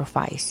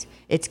sacrifice.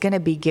 It's going to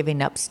be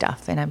giving up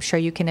stuff. And I'm sure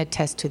you can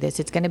attest to this.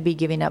 It's going to be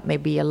giving up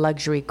maybe a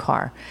luxury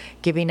car,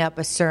 giving up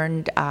a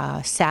certain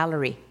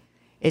salary.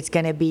 It's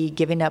going to be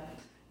giving up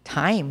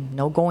time,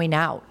 no going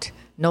out,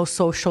 no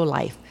social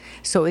life.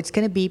 So it's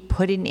going to be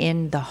putting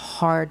in the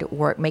hard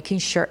work, making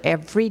sure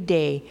every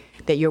day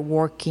that you're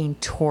working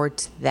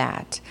towards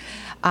that.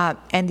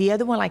 And the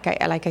other one, like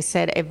I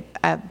said,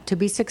 to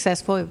be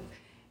successful,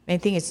 I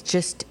think it's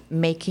just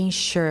making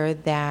sure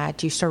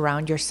that you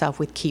surround yourself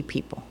with key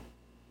people.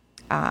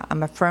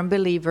 I'm a firm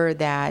believer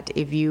that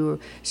if you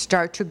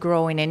start to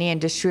grow in any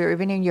industry or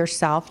even in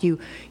yourself, you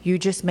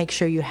just make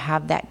sure you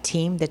have that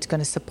team that's going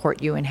to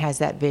support you and has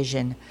that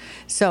vision.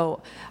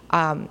 So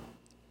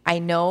I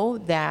know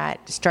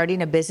that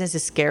starting a business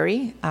is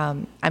scary.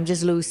 I'm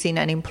just losing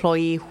an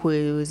employee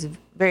who's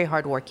very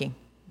hardworking,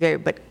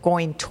 but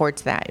going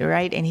towards that,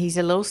 right? And he's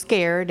a little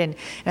scared. And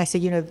I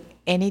said, if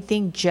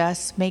anything,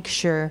 just make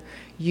sure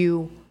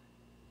you're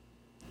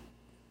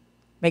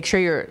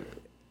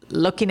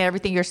looking at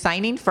everything you're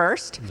signing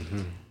first,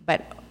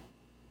 but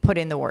put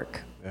in the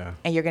work. Yeah.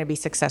 And you're going to be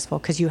successful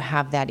because you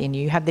have that in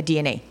you. You have the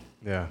DNA.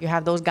 Yeah. You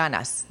have those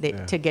ganas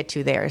to get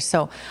you there.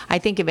 So I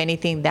think, if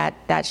anything,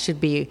 that should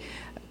be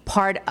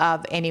part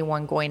of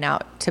anyone going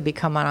out to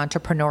become an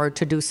entrepreneur,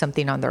 to do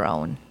something on their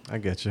own. I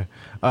get you.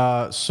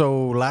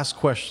 So last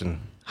question.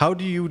 How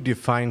do you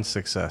define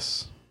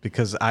success?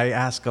 Because I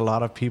ask a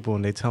lot of people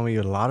and they tell me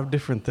a lot of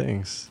different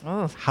things.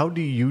 Oh. How do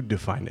you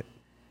define it?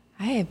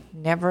 I have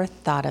never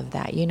thought of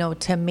that.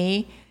 To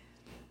me,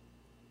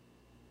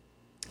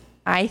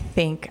 I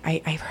think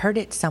I've heard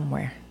it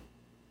somewhere.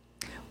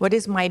 What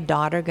is my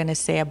daughter going to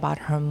say about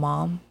her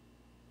mom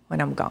when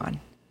I'm gone?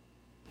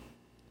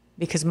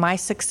 Because my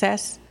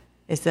success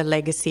is the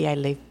legacy I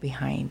leave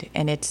behind.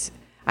 And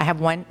I have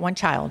one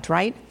child,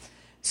 right?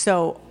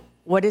 So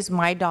what is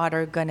my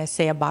daughter going to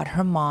say about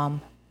her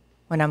mom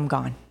when I'm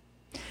gone?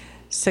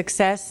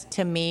 Success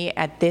to me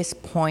at this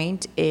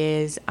point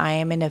is I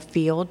am in a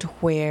field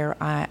where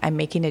I'm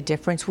making a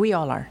difference. We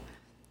all are.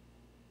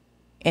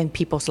 In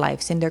people's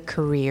lives, in their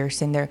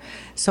careers,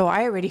 so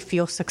I already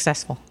feel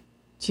successful.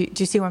 Do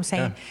you see what I'm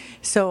saying? Yeah.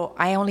 So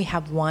I only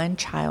have one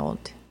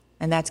child,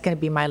 and that's going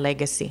to be my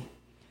legacy.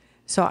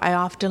 So I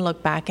often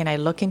look back and I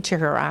look into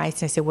her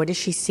eyes and I say, what does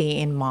she see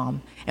in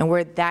mom? And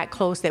we're that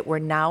close that we're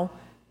now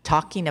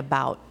talking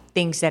about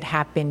things that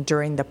happened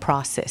during the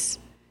process.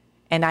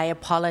 And I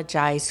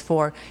apologize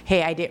for,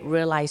 hey, I didn't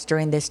realize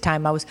during this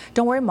time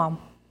don't worry, mom,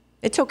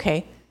 it's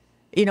okay.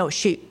 You know,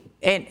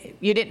 and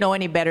you didn't know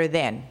any better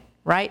then.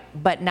 Right?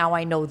 But now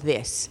I know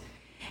this.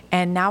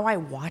 And now I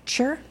watch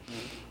her,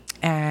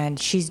 and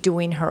she's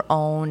doing her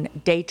own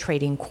day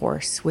trading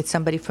course with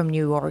somebody from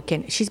New York.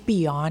 And she's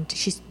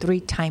 3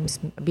 times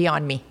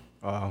beyond me.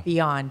 Wow.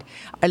 Beyond.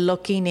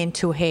 Looking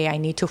into, hey, I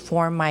need to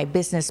form my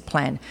business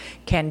plan.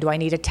 Do I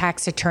need a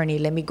tax attorney?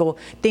 Let me go.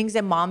 Things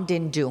that mom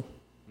didn't do.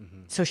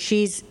 Mm-hmm. So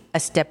she's a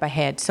step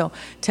ahead. So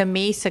to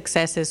me,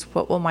 success is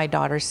what will my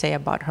daughter say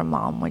about her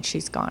mom when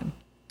she's gone?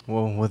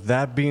 Well, with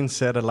that being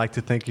said, I'd like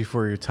to thank you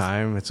for your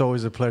time. It's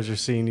always a pleasure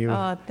seeing you.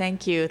 Oh,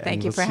 thank you.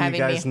 Thank you for having me.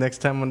 We'll see you guys next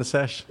time on the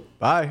Sesh.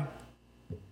 Bye.